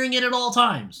just wearing it at all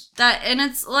times? And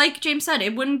it's like James said,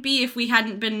 it wouldn't be if we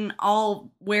hadn't been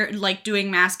all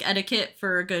doing mask etiquette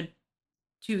for a good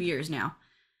 2 years now.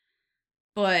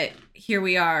 But here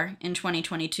we are in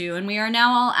 2022, and we are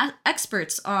now all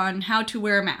experts on how to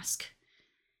wear a mask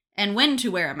and when to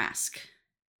wear a mask.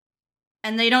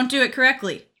 And they don't do it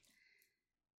correctly.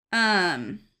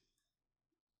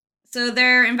 So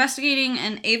they're investigating,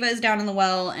 and Ava is down in the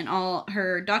well, and all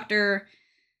her doctor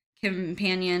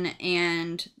companion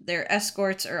and their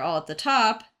escorts are all at the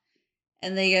top,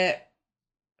 and they get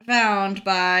found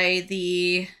by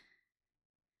the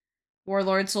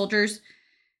warlord soldiers.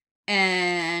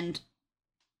 And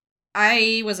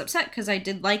I was upset because I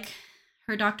did like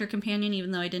her doctor companion,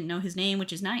 even though I didn't know his name,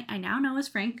 which is I now know is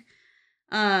Frank.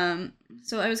 So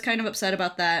I was kind of upset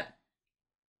about that.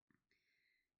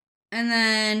 And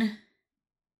then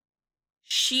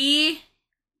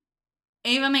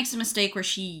Ava makes a mistake where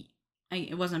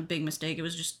it wasn't a big mistake, it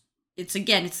was just, it's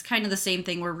kind of the same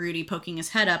thing where Rudy poking his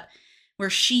head up, where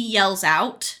she yells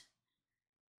out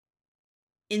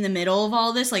in the middle of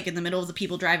all this, like in the middle of the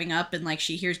people driving up, and like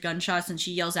she hears gunshots and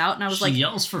she yells out, and I was like... She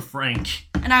yells for Frank.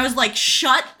 And I was like,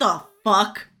 shut the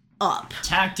fuck up.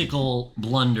 Tactical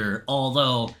blunder,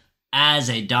 although as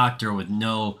a doctor with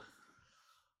no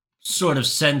sort of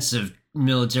sense of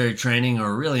military training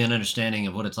or really an understanding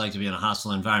of what it's like to be in a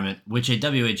hostile environment, which a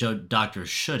WHO doctor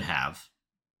should have.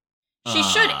 She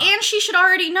should, and she should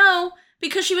already know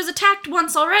because she was attacked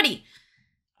once already.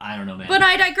 I don't know, man. But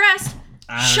I digress.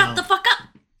 Shut the fuck up.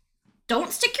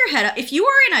 Don't stick your head up. If you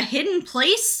are in a hidden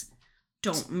place,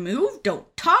 don't move,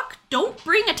 don't talk, don't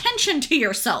bring attention to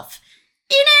yourself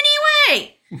in any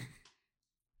way.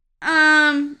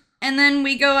 And then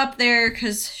we go up there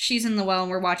because she's in the well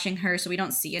and we're watching her, so we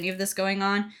don't see any of this going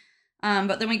on.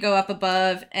 But then we go up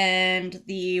above, and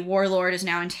the warlord is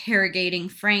now interrogating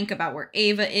Frank about where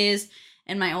Ava is.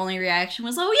 And my only reaction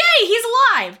was, oh, yay, he's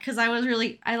alive! Because I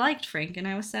liked Frank, and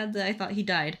I was sad that I thought he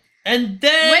died. And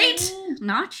then... Wait!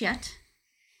 Not yet.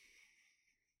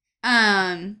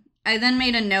 I then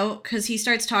made a note, because he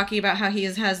starts talking about how he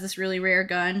has this really rare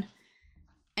gun.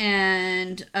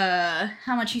 And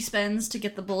how much he spends to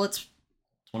get the bullets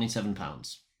 27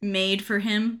 pounds made for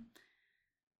him,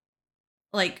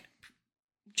 like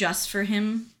just for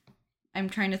him. I'm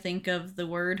trying to think of the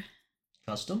word.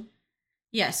 Custom?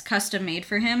 Yes, custom made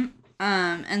for him.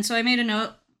 And so I made a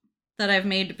note that I've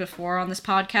made before on this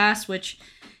podcast, which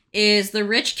is the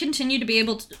rich continue to be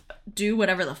able to do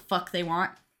whatever the fuck they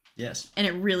want. Yes. And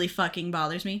it really fucking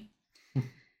bothers me.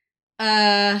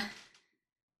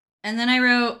 And then I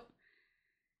wrote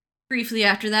briefly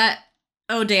after that,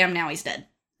 oh damn, now he's dead.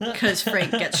 because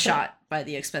Frank gets shot by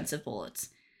the expensive bullets.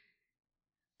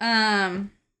 They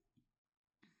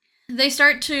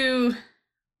start to,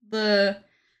 the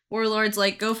warlords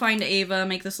like, go find Ava,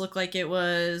 make this look like it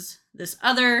was this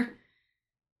other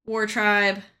war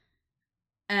tribe,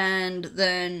 and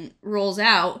then rolls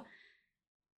out.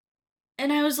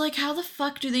 And I was like, how the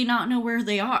fuck do they not know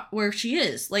where she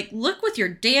is? Like, look with your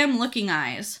damn looking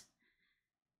eyes.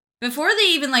 Before they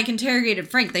even, like, interrogated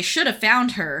Frank, they should have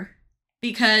found her.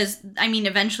 Because, I mean,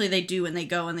 eventually they do when they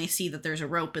go and they see that there's a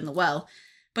rope in the well.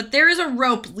 But there is a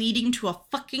rope leading to a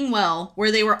fucking well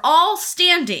where they were all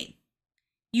standing.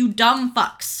 You dumb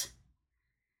fucks.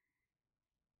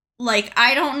 Like,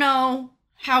 I don't know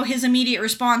how his immediate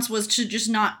response was to just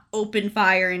not open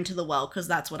fire into the well, because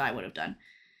that's what I would have done.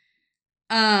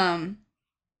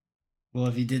 Well,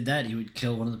 if he did that, he would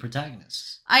kill one of the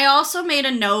protagonists. I also made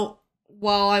a note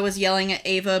while I was yelling at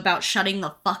Ava about shutting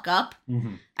the fuck up.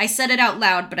 Mm-hmm. I said it out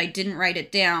loud, but I didn't write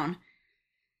it down.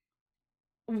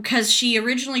 Because she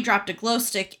originally dropped a glow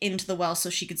stick into the well so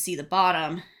she could see the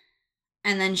bottom.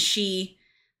 And then she,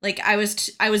 like, I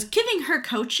was giving her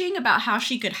coaching about how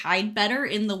she could hide better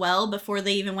in the well before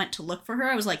they even went to look for her.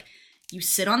 I was like, you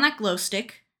sit on that glow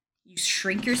stick, you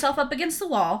shrink yourself up against the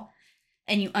wall,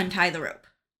 and you untie the rope.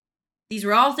 These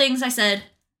were all things I said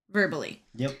verbally.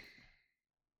 Yep.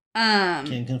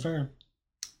 Can confirm.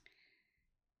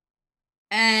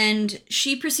 And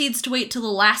she proceeds to wait till the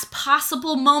last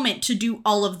possible moment to do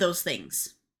all of those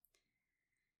things.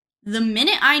 The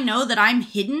minute I know that I'm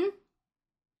hidden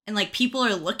and, like, people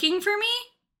are looking for me,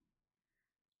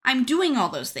 I'm doing all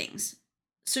those things.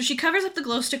 So she covers up the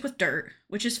glow stick with dirt,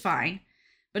 which is fine.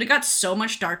 But it got so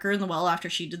much darker in the well after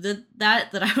she did that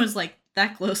I was like,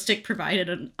 that glow stick provided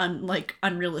an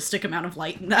unrealistic amount of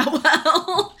light in that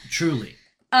well. Truly.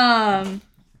 And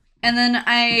then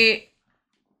I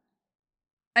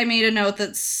made a note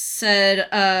that said,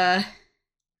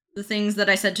 the things that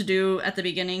I said to do at the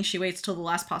beginning, she waits till the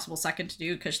last possible second to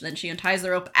do, because then she unties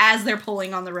the rope as they're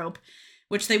pulling on the rope,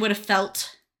 which they would have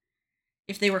felt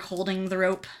if they were holding the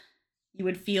rope. You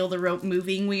would feel the rope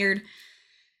moving weird.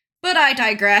 But I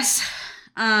digress.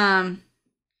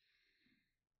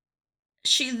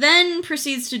 She then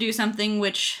proceeds to do something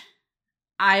which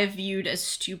I viewed as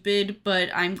stupid, but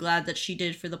I'm glad that she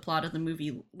did for the plot of the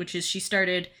movie, which is she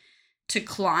started to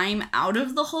climb out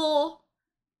of the hole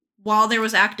while there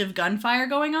was active gunfire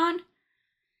going on.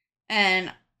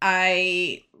 And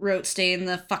I wrote, stay in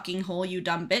the fucking hole, you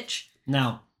dumb bitch.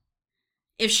 Now,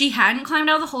 if she hadn't climbed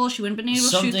out of the hole, she wouldn't have been able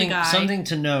to shoot the guy. Something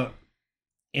to note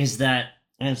is that,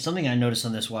 and it's something I noticed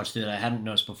on this watch through that I hadn't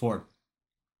noticed before,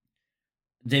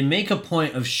 they make a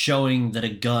point of showing that a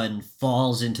gun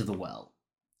falls into the well.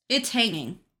 It's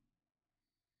hanging.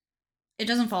 It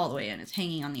doesn't fall all the way in. It's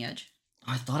hanging on the edge.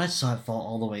 I thought I saw it fall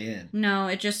all the way in. No,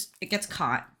 it gets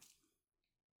caught.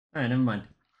 Alright, never mind.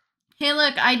 Hey,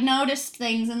 look, I noticed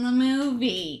things in the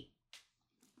movie.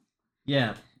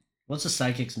 Yeah. What's the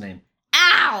sidekick's name?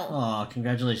 Ow! Aw,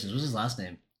 congratulations. What's his last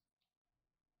name?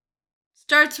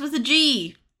 Starts with a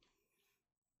G.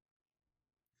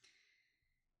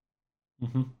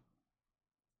 Mm-hmm.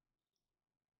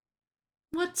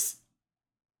 What's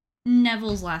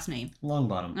Neville's last name?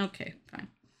 Longbottom. Okay, fine.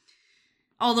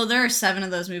 Although there are 7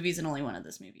 of those movies and only 1 of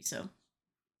this movie, so.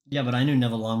 Yeah, but I knew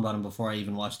Neville Longbottom before I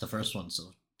even watched the first one,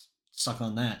 so suck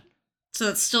on that. So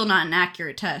it's still not an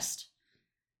accurate test.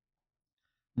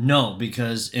 No,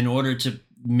 because in order to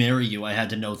marry you, I had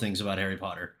to know things about Harry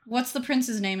Potter. What's the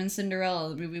prince's name in Cinderella,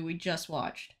 the movie we just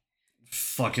watched?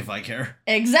 Fuck if I care.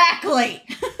 Exactly!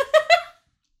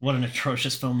 What an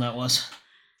atrocious film that was.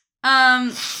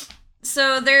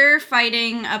 So they're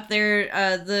fighting up there,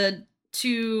 the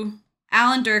two,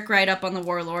 Al and Dirk ride up on the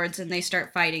warlords and they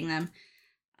start fighting them.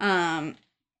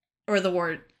 Or the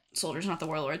war soldiers, not the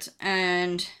warlords.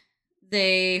 And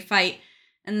they fight,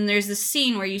 and then there's this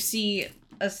scene where you see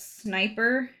a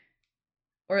sniper,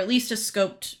 or at least a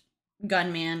scoped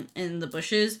gunman in the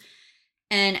bushes,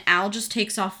 and Al just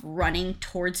takes off running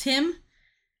towards him,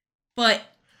 but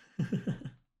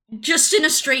just in a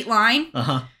straight line.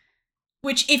 Uh-huh.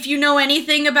 Which, if you know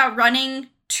anything about running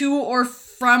to or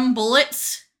from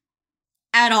bullets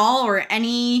at all, or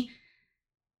any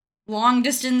long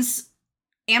distance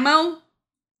ammo,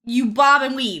 you bob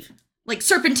and weave. Like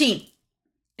serpentine.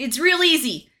 It's real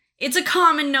easy. It's a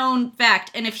common known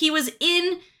fact. And if he was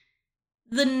in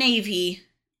the Navy,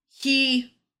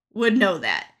 he would know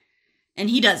that. And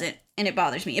he doesn't. And it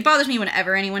bothers me. It bothers me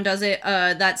whenever anyone does it.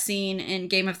 That scene in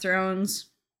Game of Thrones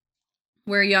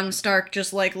where young Stark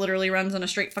just, like, literally runs on a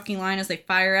straight fucking line as they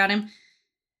fire at him.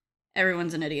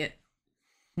 Everyone's an idiot.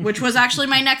 Which was actually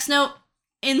my next note.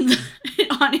 in the,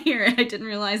 on here, and I didn't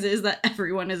realize it, is that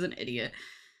everyone is an idiot.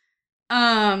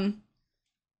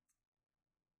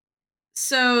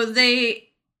 So they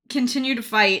continue to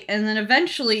fight, and then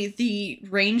eventually the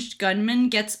ranged gunman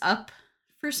gets up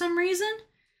for some reason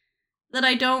that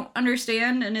I don't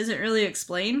understand and isn't really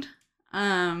explained.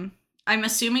 I'm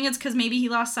assuming it's because maybe he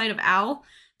lost sight of Al,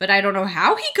 but I don't know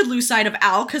how he could lose sight of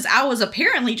Al, because Al was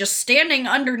apparently just standing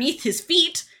underneath his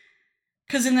feet.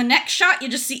 Because in the next shot, you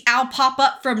just see Al pop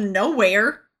up from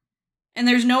nowhere, and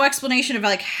there's no explanation of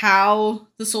like how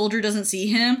the soldier doesn't see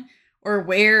him or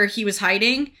where he was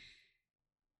hiding.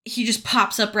 He just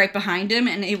pops up right behind him,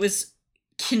 and it was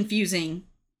confusing,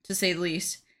 to say the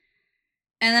least.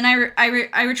 And then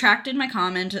I retracted my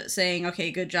comment saying,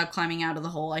 okay, good job climbing out of the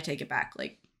hole. I take it back.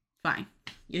 Like, fine.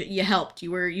 You helped.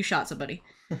 You shot somebody.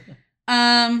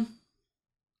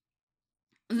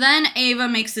 Then Ava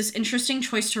makes this interesting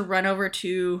choice to run over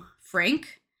to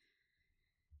Frank.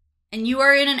 And you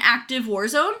are in an active war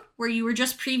zone where you were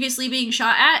just previously being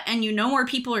shot at, and you know more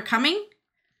people are coming.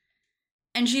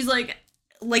 And she's like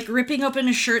ripping open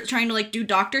his shirt, trying to like do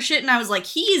doctor shit. And I was like,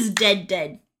 he is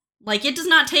dead. Like, it does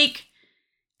not take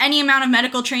any amount of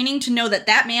medical training to know that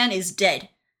that man is dead.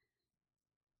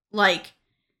 Like,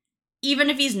 even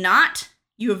if he's not,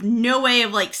 you have no way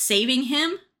of like saving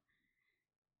him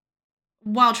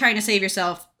while trying to save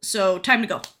yourself. So time to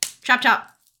go. Chop chop.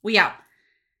 We out.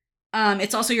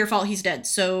 It's also your fault he's dead.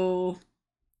 So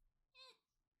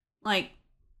like,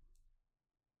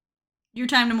 your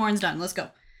time to mourn's done. Let's go.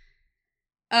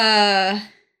 And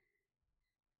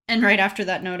right after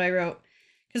that note I wrote,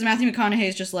 because Matthew McConaughey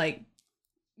is just like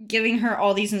giving her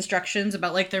all these instructions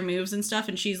about like their moves and stuff,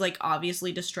 and she's like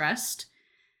obviously distressed.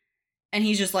 And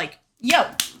he's just like, yo,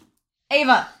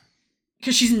 Ava,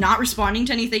 because she's not responding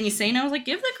to anything he's saying. I was like,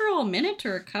 give the girl a minute to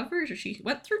recover. She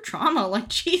went through trauma, like,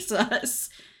 Jesus.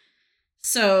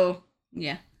 So,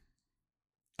 yeah.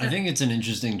 I think it's an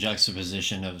interesting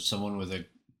juxtaposition of someone with a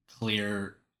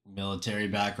clear military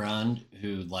background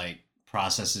who, like,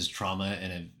 processes trauma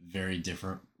in a very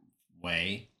different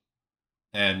way.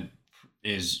 And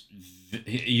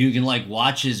you can, like,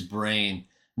 watch his brain,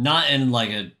 not in,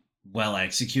 like, a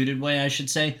well-executed way, I should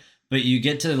say, but you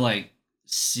get to, like,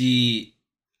 see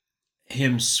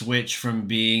him switch from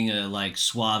being a like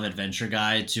suave adventure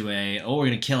guy to we're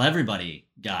gonna kill everybody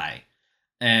guy,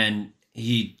 and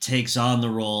he takes on the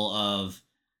role of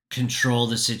control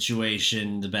the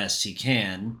situation the best he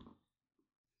can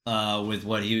with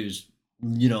what he was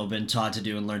been taught to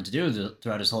do and learned to do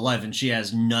throughout his whole life. And she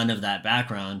has none of that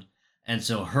background, and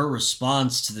so her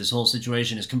response to this whole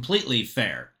situation is completely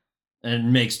fair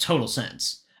and makes total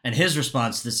sense. And his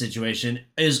response to the situation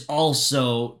is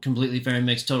also completely fair and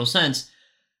makes total sense.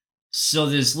 So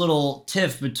this little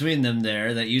tiff between them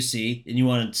there that you see and you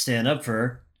want to stand up for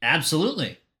her,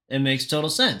 absolutely. It makes total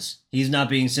sense. He's not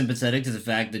being sympathetic to the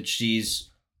fact that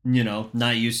she's,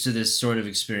 not used to this sort of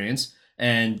experience.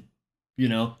 And,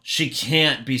 she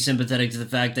can't be sympathetic to the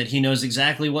fact that he knows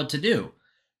exactly what to do.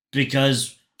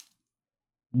 Because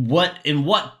in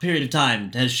what period of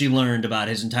time has she learned about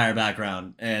his entire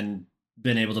background and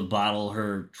been able to bottle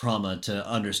her trauma to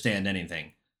understand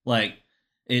anything? Like,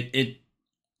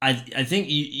 I think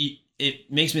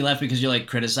it makes me laugh because you're like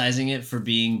criticizing it for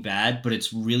being bad, but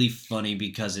it's really funny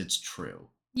because it's true.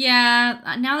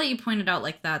 Yeah, now that you pointed out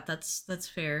like that, that's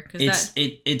fair. Cause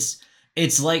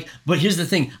it's like, but here's the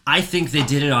thing. I think they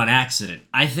did it on accident.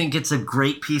 I think it's a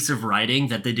great piece of writing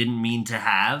that they didn't mean to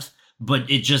have, but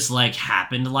it just like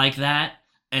happened like that,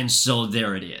 and so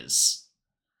there it is.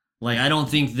 Like, I don't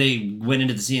think they went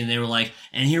into the scene and they were like,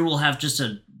 and here we'll have just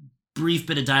a brief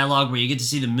bit of dialogue where you get to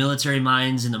see the military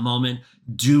minds in the moment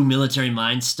do military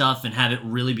mind stuff and have it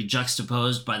really be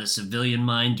juxtaposed by the civilian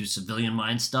mind do civilian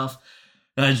mind stuff.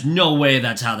 There's no way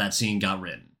that's how that scene got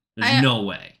written. There's no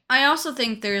way. I also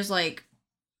think there's, like,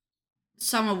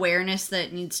 some awareness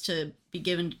that needs to be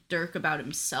given to Dirk about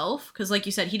himself. Because, like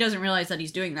you said, he doesn't realize that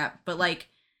he's doing that. But, like,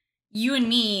 you and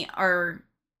me are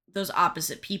those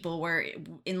opposite people where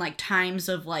in like times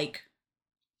of like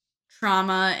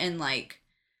trauma and like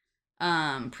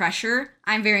pressure,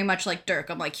 I'm very much like Dirk.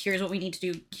 I'm like, here's what we need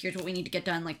to do, here's what we need to get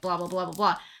done, like blah blah blah blah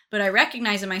blah. But I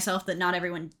recognize in myself that not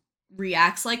everyone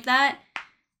reacts like that,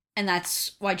 and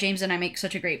that's why James and I make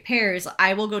such a great pair. Is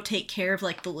I will go take care of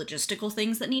like the logistical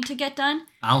things that need to get done.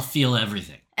 I'll feel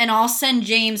everything, and I'll send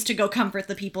James to go comfort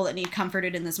the people that need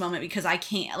comforted in this moment, because I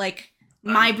can't, like,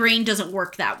 my brain doesn't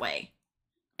work that way.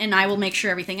 And I will make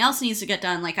sure everything else needs to get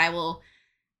done. Like, I will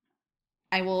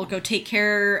go take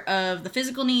care of the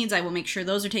physical needs. I will make sure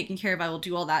those are taken care of. I will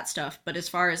do all that stuff. But as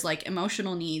far as, like,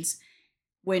 emotional needs,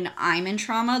 when I'm in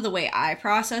trauma, the way I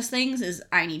process things is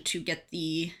I need to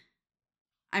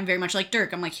I'm very much like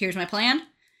Dirk. I'm like, here's my plan.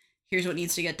 Here's what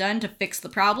needs to get done to fix the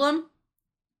problem.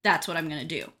 That's what I'm going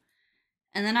to do.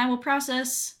 And then I will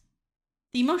process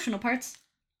the emotional parts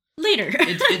later.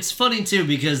 It's funny, too,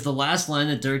 because the last line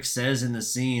that Dirk says in the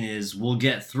scene is, "We'll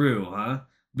get through, huh?"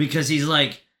 Because he's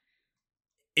like,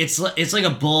 it's like a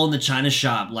bull in the china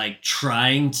shop, like,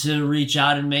 trying to reach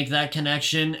out and make that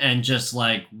connection and just,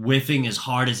 like, whiffing as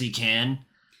hard as he can.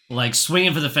 Like,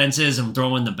 swinging for the fences and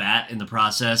throwing the bat in the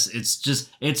process.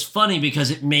 It's funny because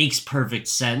it makes perfect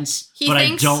sense,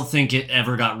 I don't think it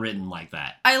ever got written like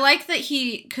that. I like that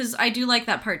because I do like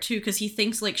that part too, because he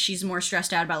thinks, like, she's more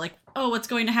stressed out about, like, oh, what's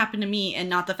going to happen to me, and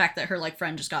not the fact that her, like,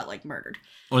 friend just got, like, murdered.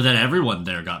 Or that everyone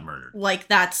there got murdered. Like,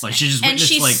 that's... Like, she just witnessed, and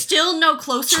she's like, still no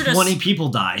closer 20 people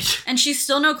died. And she's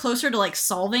still no closer to, like,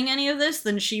 solving any of this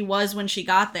than she was when she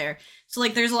got there. So,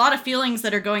 like, there's a lot of feelings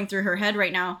that are going through her head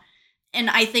right now. And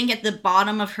I think at the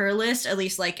bottom of her list, at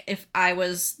least, like, if I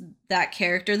was that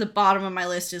character, the bottom of my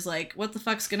list is, like, what the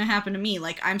fuck's gonna happen to me?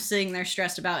 Like, I'm sitting there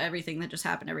stressed about everything that just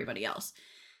happened to everybody else.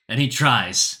 And he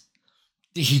tries.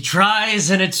 He tries,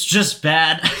 and it's just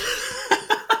bad.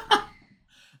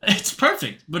 It's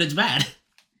perfect, but it's bad.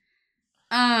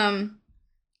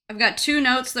 I've got 2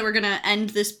 notes that we're gonna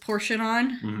end this portion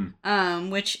on.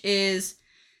 Which is...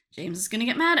 James is gonna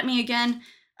get mad at me again.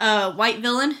 White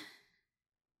villain.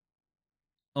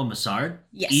 Oh, Massard?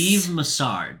 Yes. Eve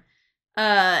Massard.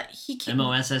 He can...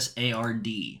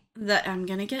 Mossard. That I'm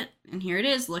gonna get, and here it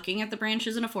is, looking at the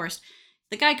branches in a forest.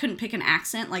 The guy couldn't pick an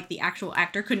accent, like the actual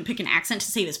actor couldn't pick an accent to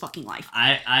save his fucking life.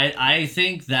 I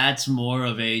think that's more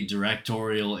of a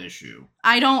directorial issue.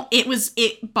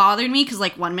 It bothered me, because,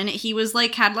 like, one minute he was,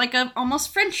 like, had, like, a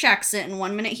almost French accent, and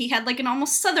one minute he had, like, an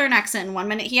almost Southern accent, and one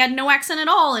minute he had no accent at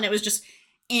all, and it was just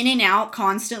in and out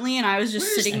constantly, and I was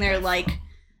just sitting there, like...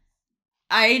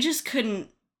 I just couldn't...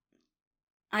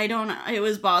 I don't know. It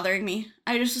was bothering me.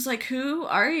 I just was like, who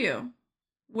are you?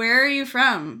 Where are you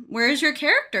from? Where's your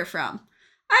character from?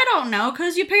 I don't know,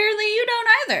 because apparently you don't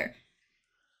either.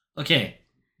 Okay.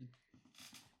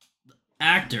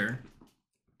 Actor.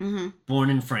 Born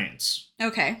in France.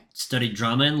 Okay. Studied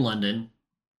drama in London.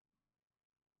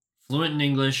 Fluent in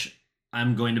English.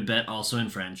 I'm going to bet also in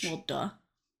French. Well,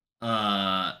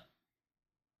 duh.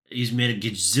 He's made a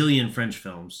gazillion French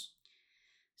films.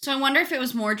 So I wonder if it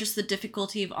was more just the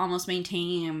difficulty of almost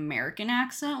maintaining an American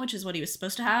accent, which is what he was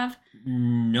supposed to have.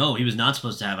 No, he was not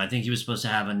supposed to have. I think he was supposed to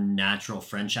have a natural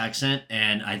French accent,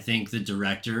 and I think the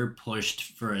director pushed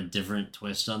for a different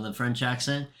twist on the French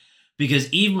accent. Because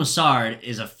Yves Massard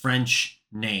is a French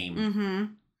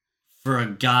name for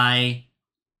a guy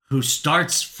who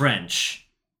starts French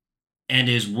and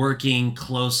is working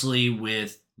closely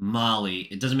with Mali.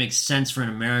 It doesn't make sense for an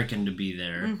American to be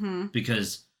there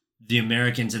because... the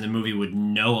Americans in the movie would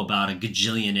know about a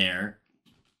gajillionaire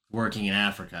working in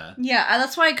Africa. Yeah,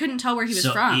 that's why I couldn't tell where he was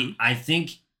from. I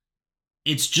think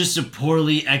it's just a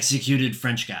poorly executed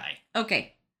French guy.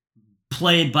 Okay.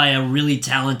 Played by a really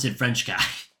talented French guy.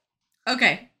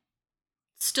 Okay.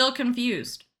 Still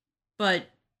confused, but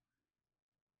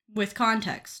with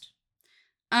context.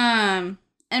 And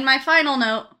my final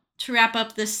note to wrap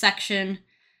up this section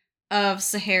of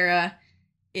Sahara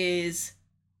is...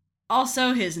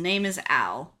 also, his name is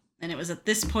Al, and it was at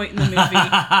this point in the movie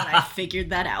that I figured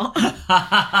that out.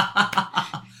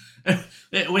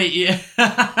 Wait, yeah.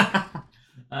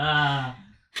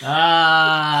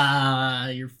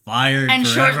 You're fired and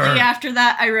forever. Shortly after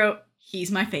that, I wrote, he's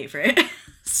my favorite.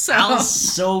 So Al's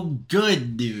so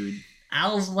good, dude.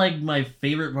 Al's like my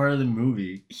favorite part of the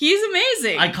movie. He's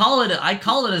amazing. I call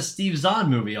it a Steve Zahn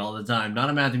movie all the time, not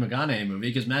a Matthew McConaughey movie,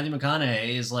 because Matthew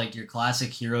McConaughey is like your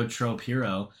classic hero trope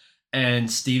hero.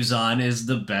 And Steve Zahn is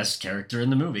the best character in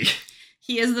the movie.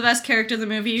 He is the best character in the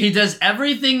movie. He does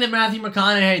everything that Matthew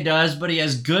McConaughey does, but he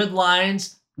has good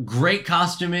lines, great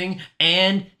costuming,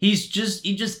 and he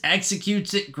just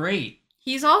executes it great.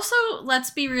 He's also,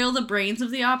 let's be real, the brains of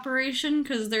the operation,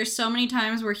 because there's so many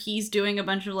times where he's doing a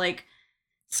bunch of, like,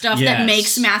 stuff that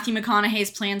makes Matthew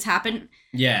McConaughey's plans happen.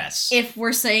 Yes. If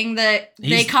we're saying that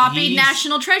they copied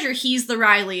National Treasure, he's the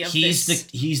Riley of this.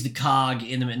 He's the cog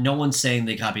in the... No one's saying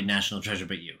they copied National Treasure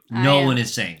but you. No one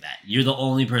is saying that. You're the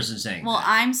only person saying that. Well,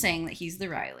 I'm saying that he's the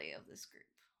Riley of this group.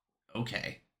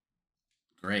 Okay.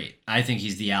 Great. I think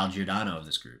he's the Al Giordano of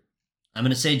this group. I'm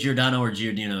going to say Giordano or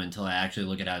Giordino until I actually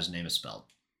look at how his name is spelled.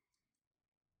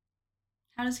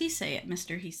 How does he say it,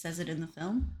 mister? He says it in the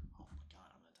film? Oh my god,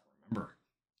 I'm going to remember.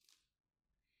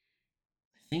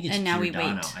 I think it's and now Giordano.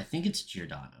 We wait. I think it's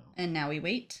Giordano. And now we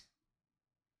wait.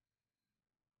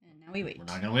 And now we wait. We're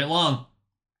not going to wait long.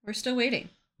 We're still waiting.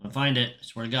 I'm gonna find it. I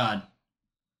swear to God.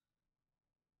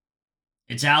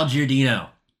 It's Al Giordino.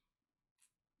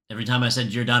 Every time I said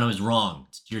Giordano is wrong,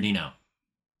 it's Giordino.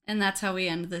 And that's how we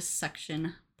end this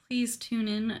section. Please tune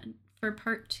in for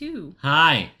part 2.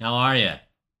 Hi, how are you?